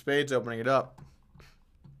 7 of spades, opening it up.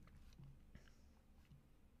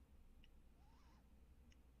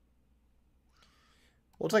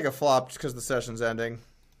 We'll take a flop just because the session's ending.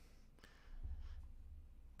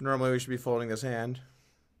 Normally we should be folding this hand.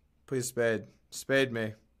 Please spade. Spade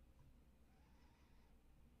me.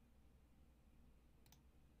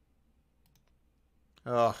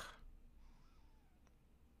 Ugh.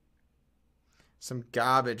 Some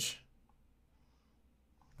garbage.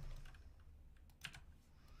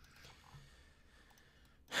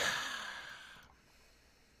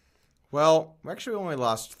 Well, we actually only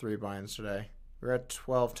lost 3 buy-ins today. We're at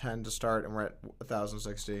 1210 to start, and we're at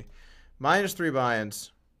 1,060. Minus 3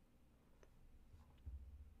 buy-ins.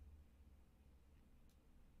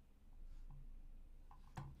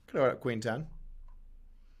 Could have got Queen 10.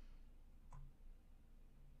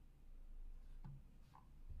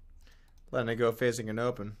 Letting it go facing an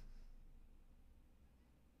open.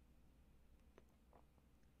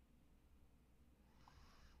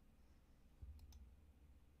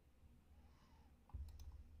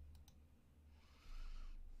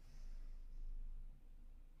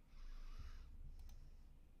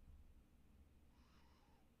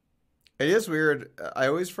 It is weird. I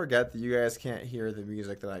always forget that you guys can't hear the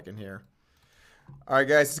music that I can hear. All right,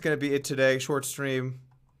 guys, it's going to be it today. Short stream.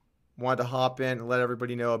 Wanted to hop in and let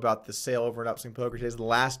everybody know about the sale over at Upswing Poker. Today's the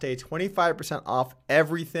last day. 25% off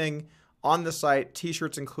everything on the site.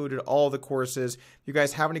 T-shirts included, all the courses. If you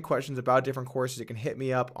guys have any questions about different courses, you can hit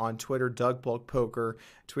me up on Twitter, Doug Polk Poker.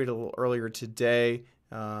 Tweeted a little earlier today.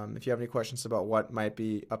 If you have any questions about what might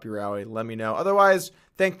be up your alley, let me know. Otherwise,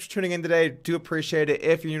 thanks for tuning in today. Do appreciate it.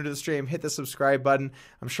 If you're new to the stream, hit the subscribe button.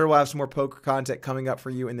 I'm sure we'll have some more poker content coming up for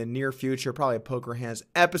you in the near future. Probably a Poker Hands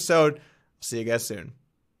episode. I'll see you guys soon.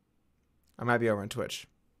 I might be over on Twitch.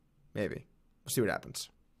 Maybe. We'll see what happens.